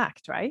might want to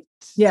act, right?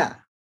 Yeah.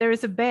 There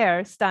is a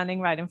bear standing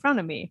right in front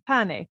of me.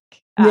 Panic.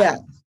 Yeah.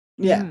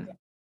 Yeah.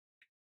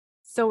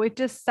 So it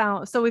just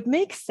sounds, so it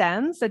makes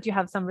sense that you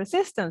have some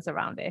resistance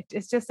around it.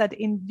 It's just that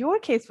in your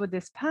case with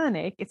this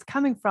panic, it's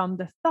coming from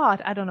the thought,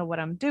 I don't know what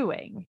I'm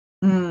doing.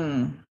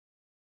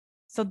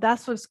 So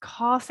that's what's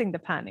causing the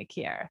panic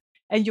here.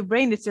 And your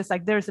brain is just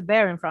like, there's a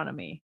bear in front of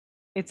me,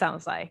 it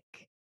sounds like.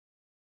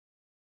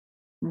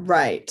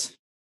 Right.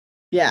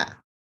 Yeah.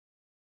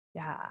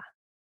 Yeah.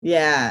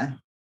 Yeah.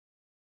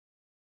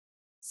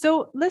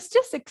 So let's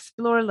just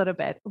explore a little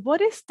bit.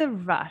 What is the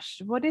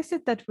rush? What is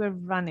it that we're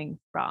running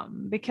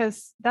from?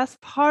 Because that's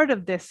part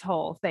of this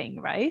whole thing,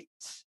 right?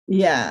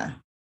 Yeah.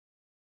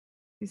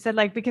 You said,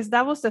 like, because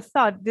that was the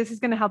thought, this is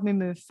going to help me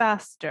move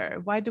faster.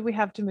 Why do we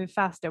have to move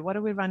faster? What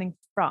are we running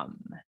from?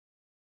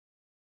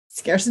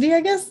 Scarcity,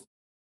 I guess.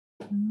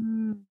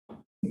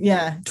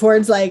 Yeah.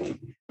 Towards like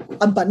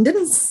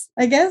abundance,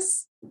 I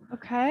guess.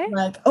 Okay.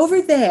 Like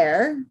over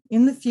there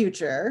in the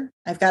future,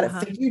 I've got it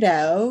figured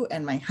out,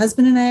 and my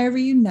husband and I are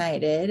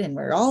reunited, and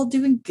we're all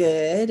doing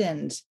good,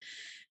 and it's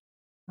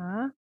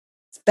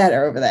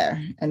better over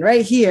there. And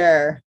right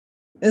here,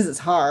 this is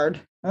hard.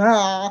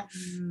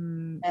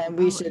 And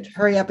we should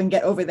hurry up and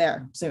get over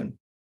there soon.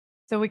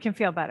 So we can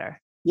feel better.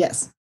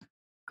 Yes.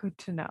 Good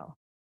to know.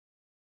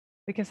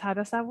 Because how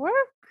does that work?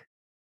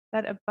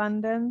 That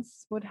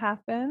abundance would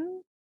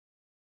happen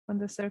when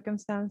the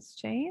circumstance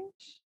change?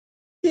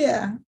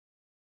 Yeah.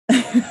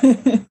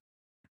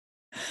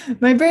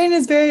 My brain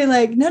is very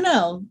like,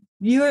 no,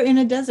 you are in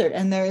a desert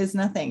and there is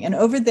nothing. And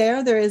over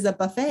there is a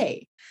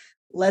buffet.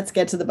 Let's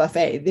get to the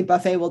buffet. The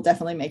buffet will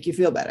definitely make you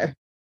feel better.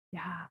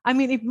 Yeah. I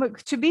mean,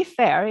 to be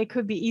fair, it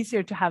could be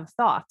easier to have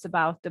thoughts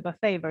about the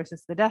buffet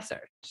versus the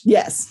desert.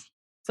 Yes.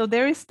 So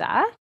there is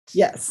that.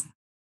 Yes.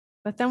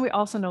 But then we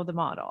also know the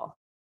model.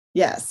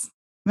 Yes.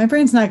 My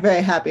brain's not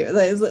very happy.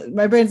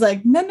 My brain's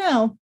like,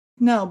 no,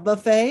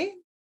 buffet,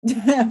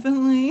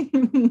 definitely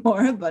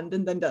more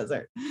abundant than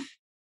desert.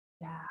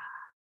 Yeah.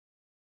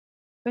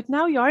 But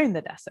now you're in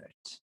the desert.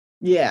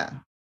 Yeah.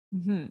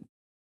 And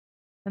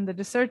the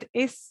dessert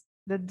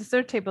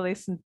table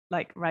isn't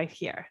like right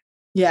here.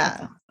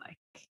 Yeah.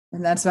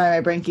 And that's why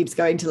my brain keeps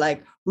going to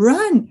like,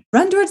 run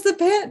towards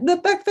the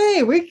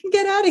buffet. We can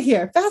get out of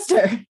here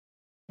faster.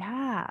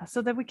 Yeah.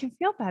 So that we can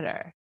feel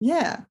better.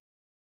 Yeah.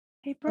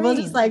 Hey, brain. We'll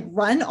just like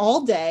run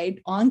all day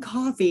on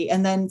coffee.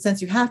 And then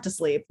since you have to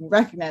sleep, we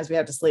recognize we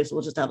have to sleep. So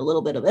we'll just have a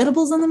little bit of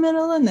edibles in the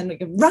middle, and then we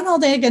can run all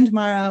day again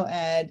tomorrow,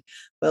 and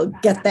we'll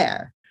get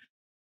there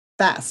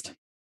fast.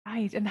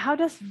 Right. And how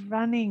does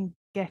running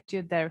get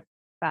you there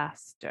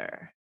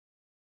faster?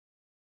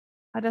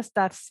 How does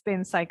that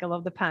spin cycle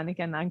of the panic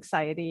and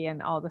anxiety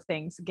and all the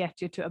things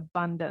get you to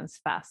abundance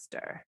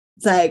faster?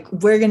 It's like,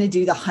 we're going to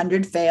do the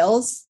 100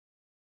 fails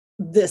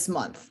this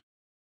month.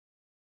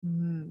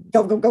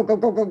 Go.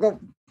 Go.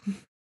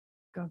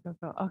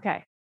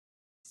 Okay.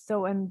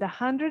 So, and the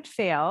 100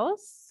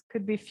 fails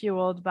could be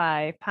fueled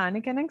by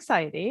panic and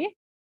anxiety,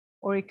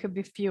 or it could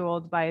be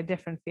fueled by a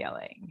different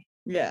feeling.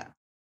 Yeah.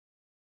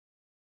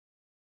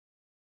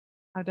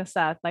 How does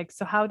that, like,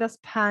 so how does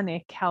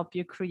panic help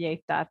you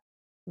create that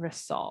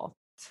result?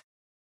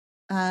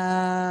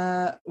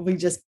 We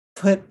just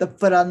put the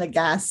foot on the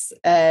gas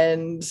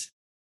and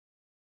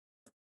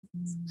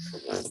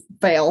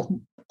fail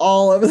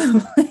all over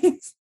the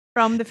place.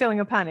 From the feeling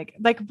of panic.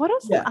 Like, what are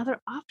some other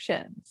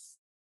options?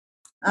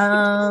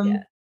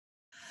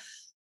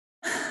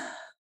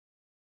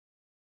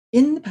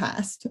 In the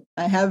past,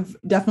 I have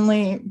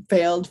definitely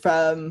failed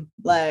from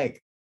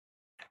like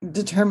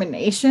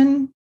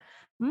determination.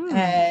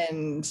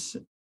 But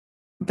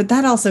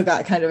that also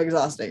got kind of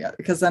exhausting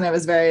because then it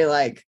was very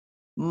like,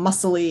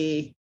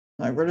 muscly,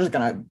 like we're just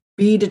gonna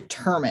be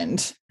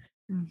determined.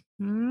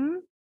 Mm-hmm.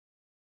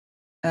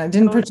 And I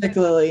didn't So,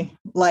 particularly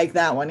like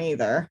that one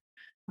either.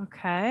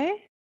 okay.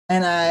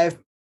 And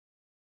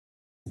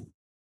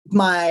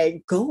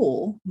my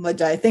goal,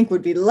 which I think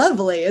would be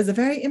lovely, is a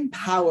very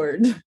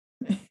empowered.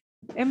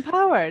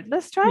 Empowered.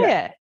 Let's try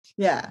Yeah. it.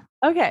 Yeah.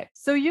 Okay.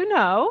 So,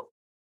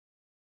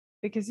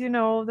 because you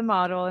know the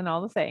model and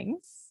all the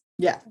things,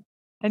 Yeah.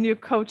 and you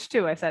coach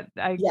too. I said,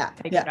 I Yeah.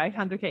 take it Yeah. right,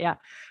 100K. Yeah.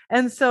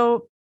 And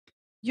so,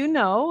 you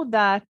know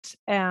that,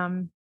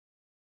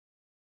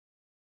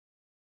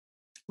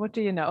 what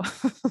do you know?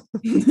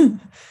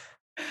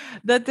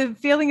 That the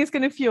feeling is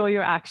going to fuel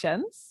your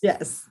actions.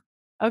 Yes.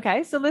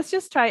 Okay, so let's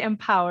just try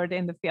empowered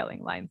in the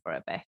feeling line for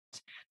a bit.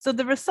 So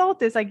the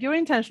result is like your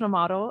intentional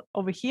model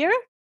over here,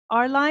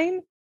 our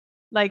line,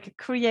 like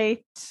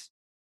create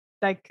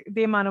like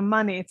the amount of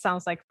money it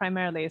sounds like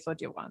primarily is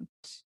what you want.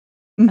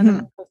 And then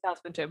Mm-hmm. of course the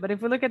husband too. But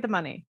if we look at the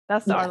money,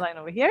 that's the Yeah. R line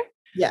over here.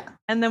 Yeah.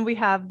 And then we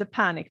have the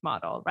panic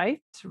model,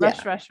 right? Yeah.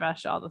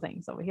 Rush, all the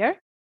things over here.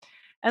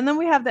 And then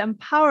we have the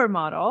empower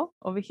model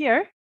over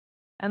here.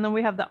 And then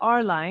we have the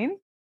R line,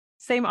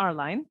 same R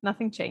line,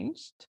 nothing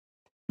changed.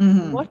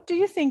 Mm-hmm. What do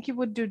you think you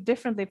would do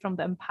differently from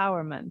the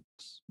empowerment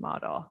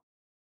model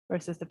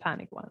versus the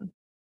panic one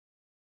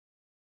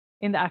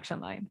in the action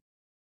line?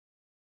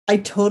 I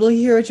totally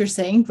hear what you're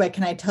saying, but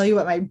can I tell you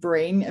what my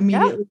brain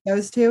immediately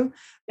goes to?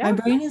 Yeah. My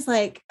brain is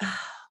like,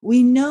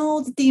 we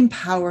know that the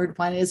empowered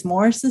one is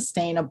more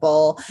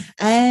sustainable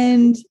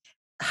and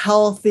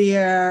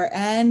healthier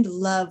and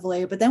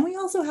lovely, but then we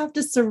also have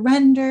to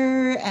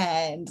surrender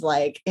and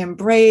like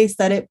embrace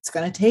that it's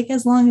going to take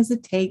as long as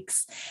it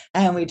takes.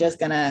 And we just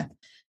gonna,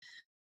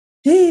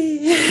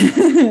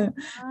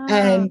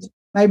 and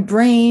my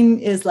brain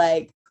is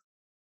like,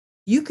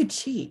 you could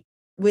cheat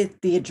with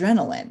the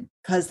adrenaline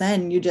because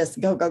then you just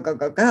go, go, go,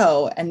 go,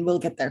 go, and we'll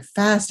get there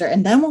faster.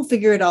 And then we'll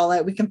figure it all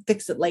out. We can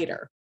fix it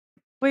later.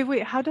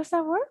 Wait, how does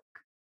that work?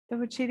 That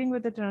we're cheating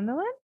with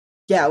adrenaline?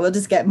 Yeah, we'll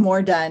just get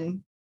more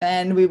done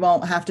and we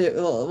won't have to,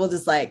 we'll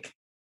just like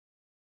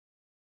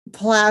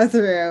plow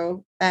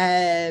through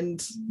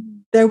and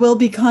there will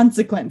be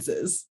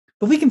consequences.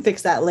 But we can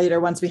fix that later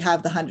once we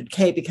have the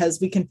 100K because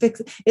we can fix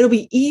it. It'll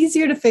be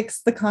easier to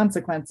fix the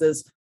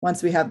consequences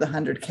once we have the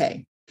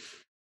 100K.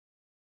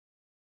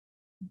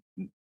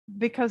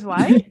 Because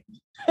why?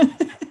 I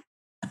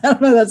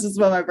don't know. That's just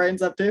what my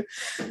brain's up to.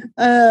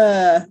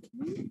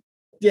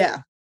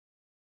 Yeah.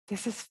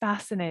 This is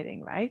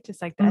fascinating, right?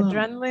 It's like the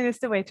adrenaline is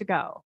the way to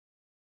go.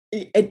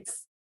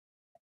 It's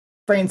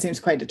brain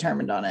seems quite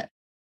determined on it.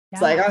 Yeah.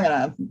 It's like, I'm going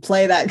to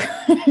play that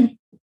card.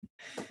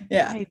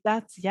 Yeah.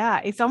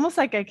 Right, it's almost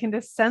like I can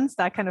just sense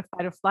that kind of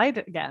fight or flight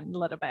again a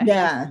little bit.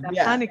 Yeah. That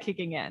Yeah. panic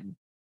kicking in.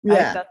 Right?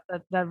 Yeah.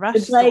 That rush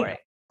It's story. like,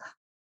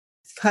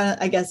 it's kind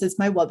of, I guess it's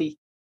my wubby.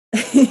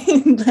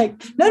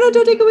 Like, no,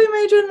 don't take away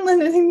my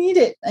adrenaline. I need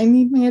it. I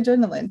need my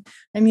adrenaline.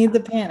 I need the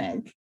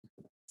panic.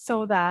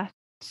 So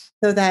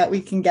that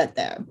we can get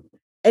there.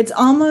 It's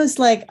almost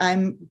like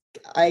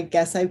I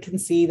guess I can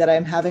see that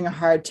I'm having a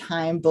hard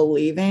time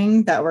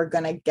believing that we're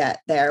going to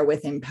get there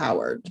with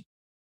empowered.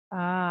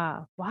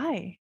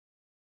 Why?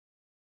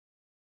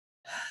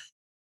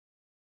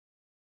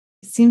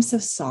 It seems so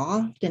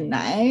soft and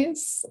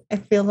nice. I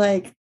feel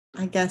like,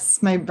 I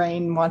guess my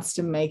brain wants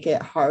to make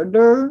it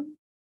harder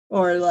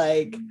or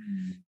like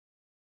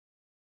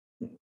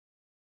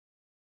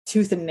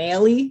tooth and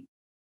naily.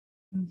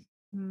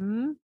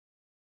 Mm-hmm.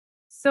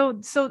 So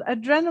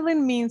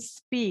adrenaline means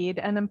speed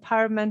and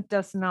empowerment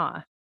does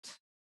not.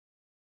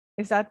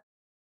 Is that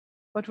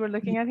what we're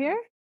looking at here?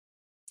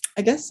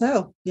 I guess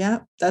so. Yeah,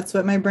 that's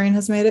what my brain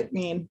has made it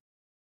mean.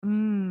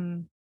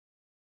 I'm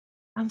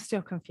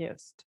still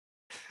confused.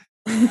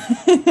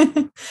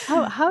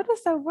 How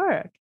does that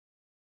work?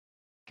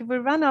 If we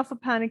run off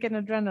of panic and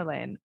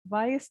adrenaline,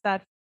 why is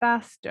that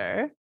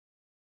faster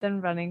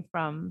than running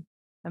from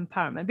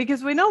empowerment?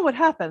 Because we know what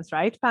happens,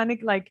 right?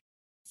 Panic, like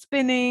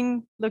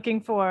spinning,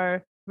 looking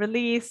for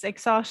release,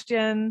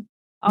 exhaustion,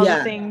 all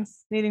the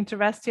things, needing to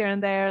rest here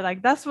and there.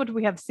 Like that's what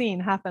we have seen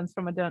happens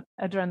from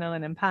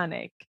adrenaline and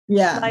panic.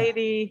 Yeah.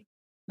 Anxiety,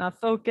 not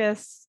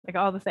focus, like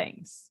all the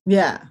things.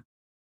 Yeah.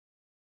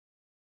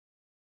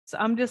 So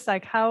I'm just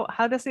like, how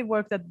does it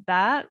work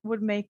that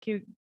would make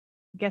you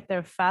get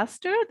there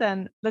faster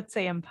than, let's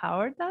say,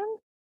 empowered then?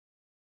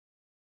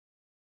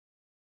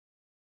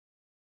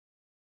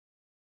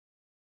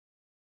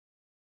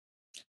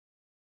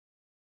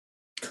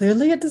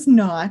 Clearly it does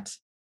not.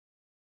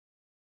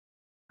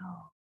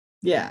 Oh,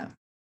 yeah.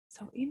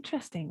 So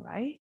interesting,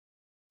 right?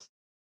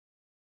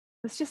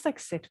 Let's just like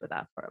sit with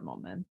that for a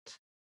moment.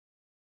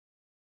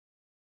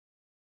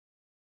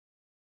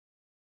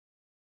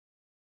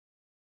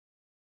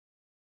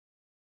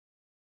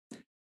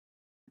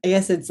 I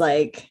guess it's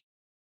like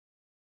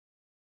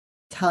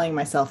telling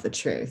myself the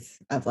truth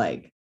of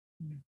like,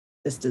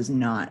 this does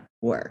not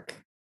work.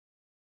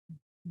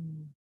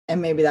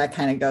 And maybe that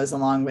kind of goes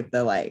along with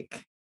the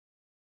like,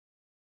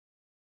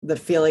 the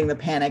feeling the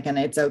panic and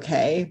it's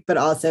okay, but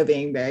also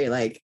being very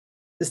like,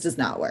 this does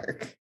not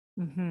work.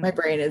 Mhm. My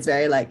brain is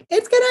very like,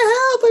 it's gonna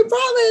help, I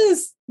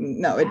promise.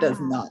 No, it does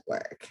Yeah. not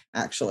work,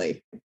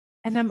 actually.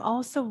 And I'm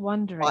also Not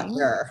wondering,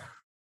 here.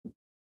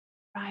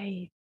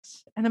 right.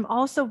 And I'm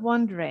also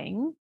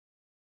wondering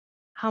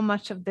how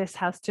much of this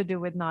has to do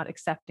with not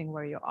accepting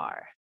where you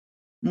are.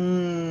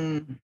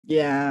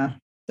 Yeah,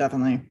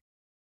 definitely.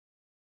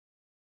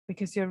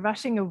 Because you're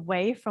rushing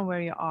away from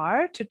where you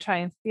are to try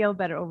and feel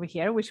better over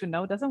here, which we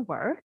know doesn't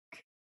work.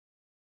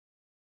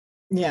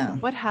 Yeah.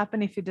 What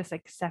happens if you just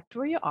accept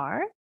where you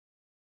are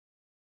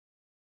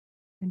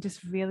and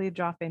just really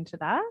drop into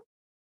that?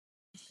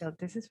 Feel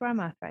this is where I'm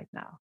at right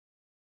now.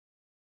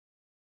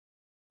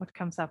 What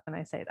comes up when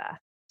I say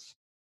that?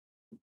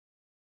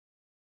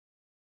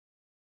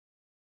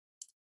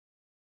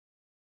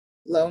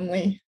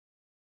 Lonely.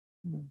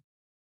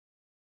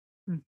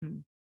 Mm-hmm.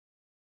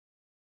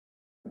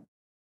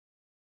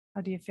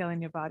 How do you feel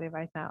in your body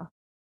right now?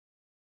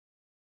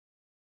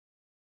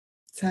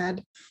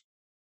 Sad.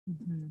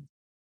 Mm-hmm.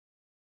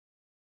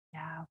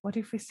 Yeah. What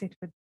if we sit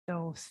with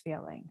those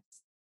feelings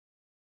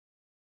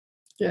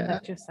and Yeah.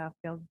 let yourself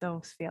feel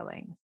those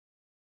feelings?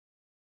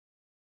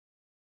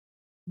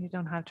 You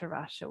don't have to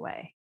rush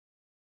away.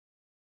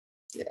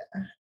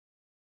 Yeah.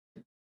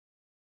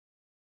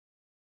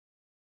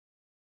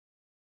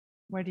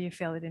 Where do you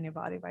feel it in your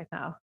body right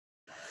now?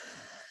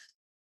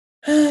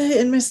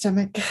 In my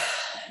stomach.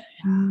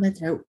 In my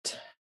throat.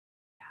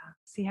 Yeah.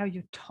 See how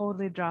you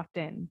totally dropped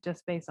in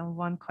just based on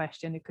one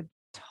question. You could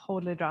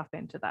totally drop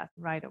into that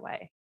right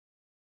away.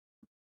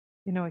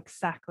 You know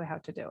exactly how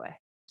to do it.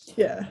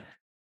 Yeah.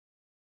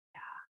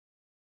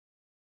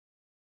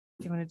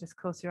 Do you want to just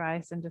close your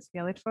eyes and just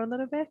feel it for a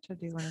little bit? Or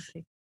do you want to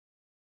take?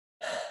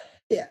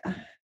 Yeah.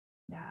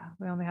 Yeah,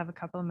 we only have a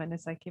couple of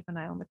minutes. I keep an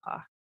eye on the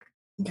clock.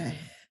 Okay.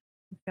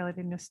 You feel it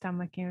in your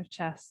stomach, in your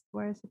chest.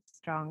 Where is it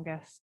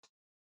strongest?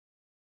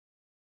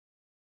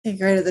 I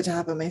think right at the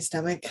top of my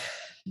stomach.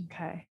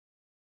 Okay,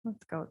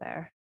 let's go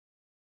there.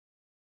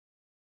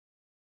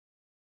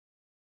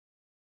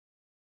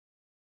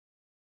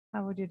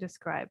 How would you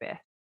describe it?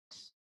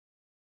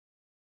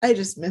 I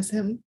just miss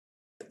him.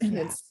 And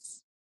Yeah.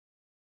 it's,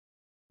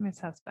 Miss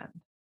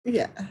husband.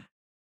 yeah.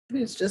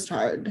 It's just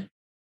hard.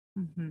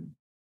 Mm-hmm.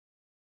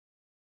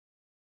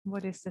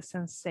 What is the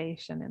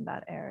sensation in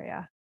that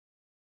area?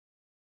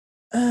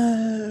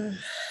 Uh,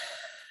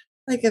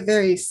 like a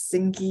very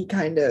sinky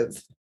kind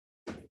of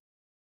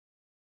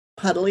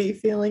puddly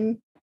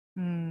feeling.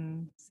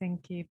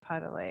 Sinky,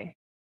 puddly.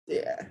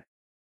 Yeah.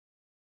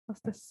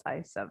 What's the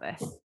size of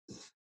it?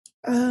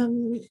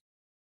 Um,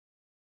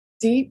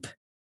 deep.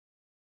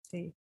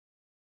 See.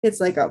 It's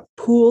like a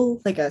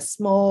pool, like a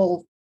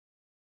small,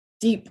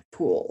 deep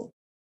pool.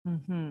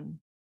 Mm-hmm.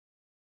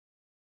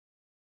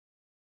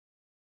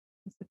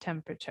 What's the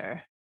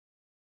temperature?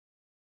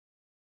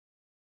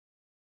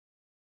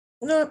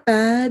 Not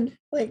bad,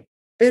 like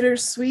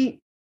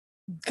bittersweet,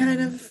 kind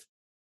Mhm. of.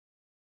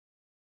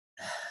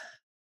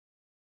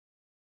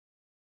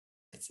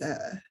 It's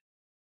a.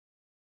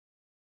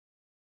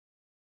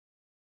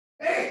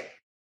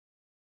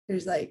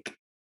 There's like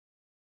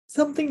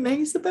something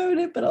nice about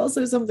it, but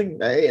also something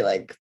very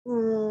like.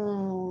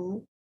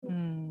 Mm.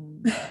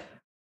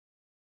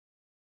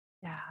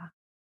 Yeah.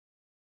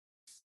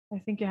 I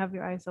think you have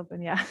your eyes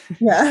open. Yeah.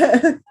 Yeah.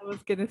 I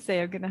was gonna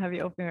say I'm gonna have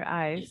you open your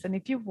eyes. And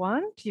if you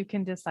want, you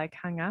can just like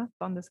hang up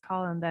on this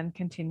call and then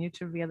continue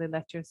to really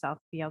let yourself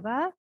feel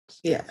that.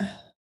 Yeah.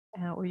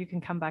 Or you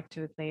can come back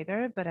to it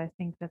later. But I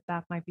think that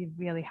that might be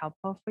really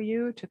helpful for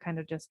you to kind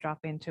of just drop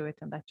into it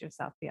and let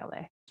yourself feel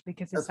it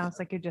because it Okay. sounds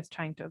like you're just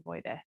trying to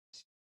avoid it.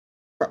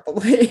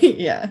 Probably.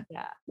 Yeah.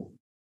 Yeah.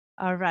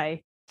 All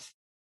right.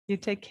 You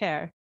take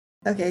care.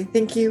 Okay.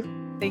 Thank you.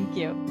 Thank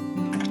you.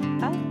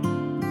 Bye.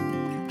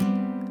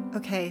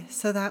 Okay,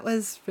 so that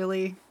was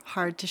really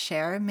hard to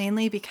share,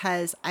 mainly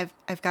because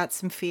I've got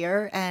some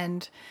fear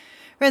and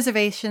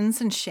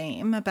reservations and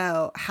shame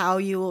about how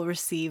you will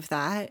receive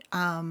that.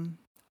 I'm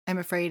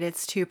afraid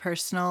it's too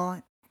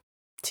personal,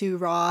 too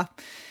raw,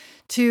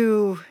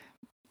 too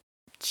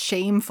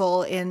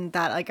shameful in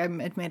that like I'm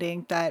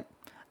admitting that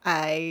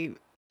I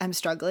am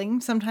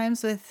struggling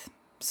sometimes with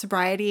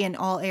sobriety in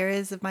all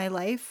areas of my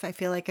life. I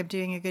feel like I'm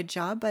doing a good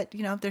job, but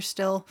there's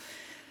still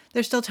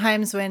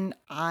times when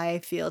I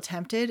feel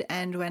tempted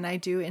and when I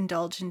do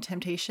indulge in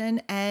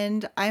temptation.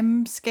 And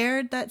I'm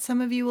scared that some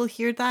of you will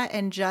hear that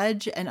and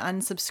judge and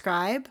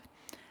unsubscribe.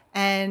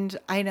 And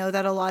I know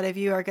that a lot of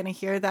you are going to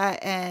hear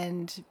that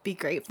and be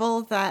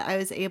grateful that I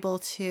was able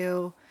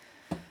to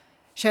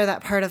share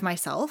that part of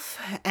myself.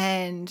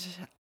 And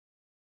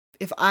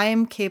if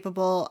I'm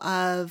capable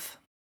of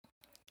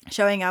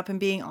showing up and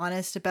being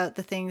honest about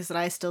the things that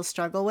I still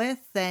struggle with,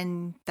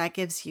 then that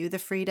gives you the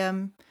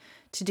freedom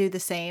to do the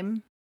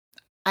same.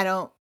 I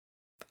don't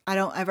I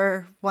don't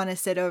ever want to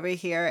sit over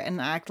here and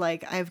act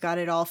like I've got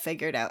it all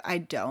figured out. I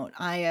don't.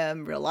 I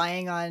am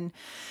relying on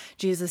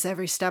Jesus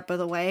every step of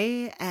the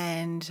way,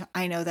 and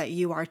I know that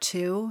you are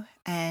too.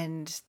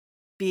 And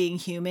being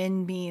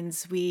human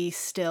means we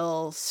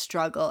still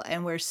struggle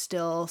and we're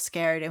still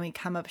scared and we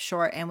come up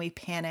short and we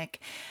panic.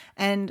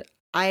 And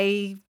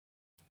I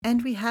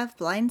And we have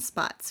blind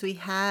spots. We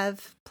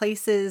have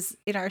places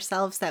in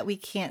ourselves that we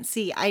can't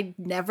see.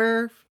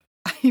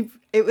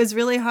 It was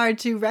really hard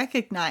to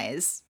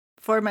recognize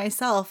for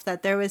myself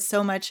that there was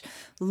so much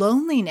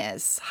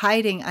loneliness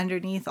hiding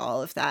underneath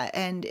all of that.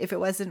 And if it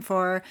wasn't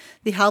for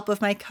the help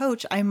of my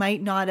coach, I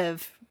might not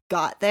have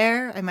got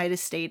there. I might have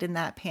stayed in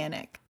that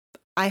panic.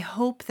 I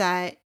hope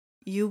that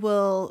you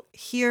will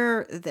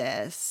hear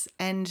this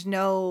and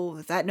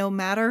know that no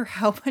matter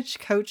how much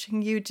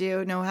coaching you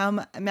do,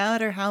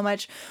 matter how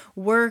much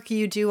work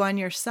you do on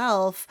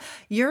yourself,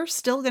 you're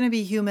still going to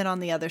be human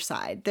on the other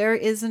side. There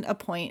isn't a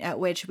point at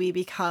which we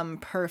become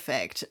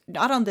perfect,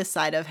 not on this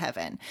side of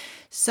heaven.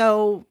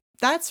 So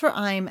that's where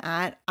I'm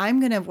at.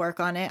 I'm going to work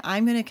on it.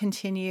 I'm going to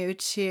continue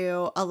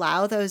to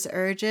allow those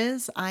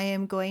urges. I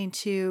am going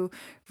to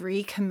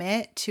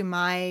recommit to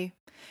my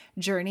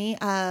journey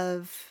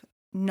of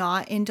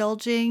not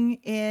indulging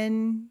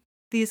in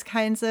these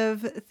kinds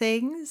of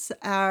things,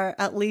 or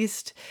at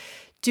least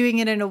doing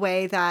it in a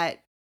way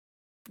that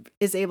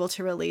is able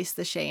to release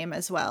the shame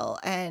as well.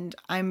 And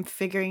I'm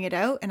figuring it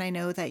out, and I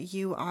know that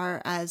you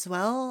are as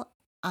well.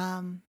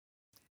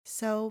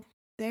 So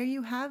there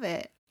you have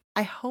it.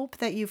 I hope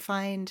that you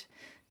find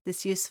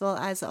this useful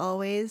as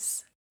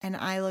always, and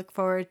I look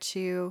forward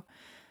to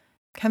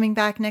coming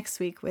back next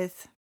week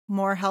with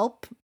more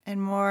help and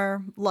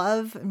more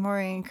love and more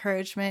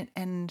encouragement.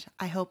 And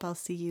I hope I'll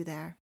see you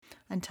there.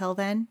 Until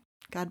then,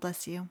 God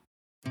bless you.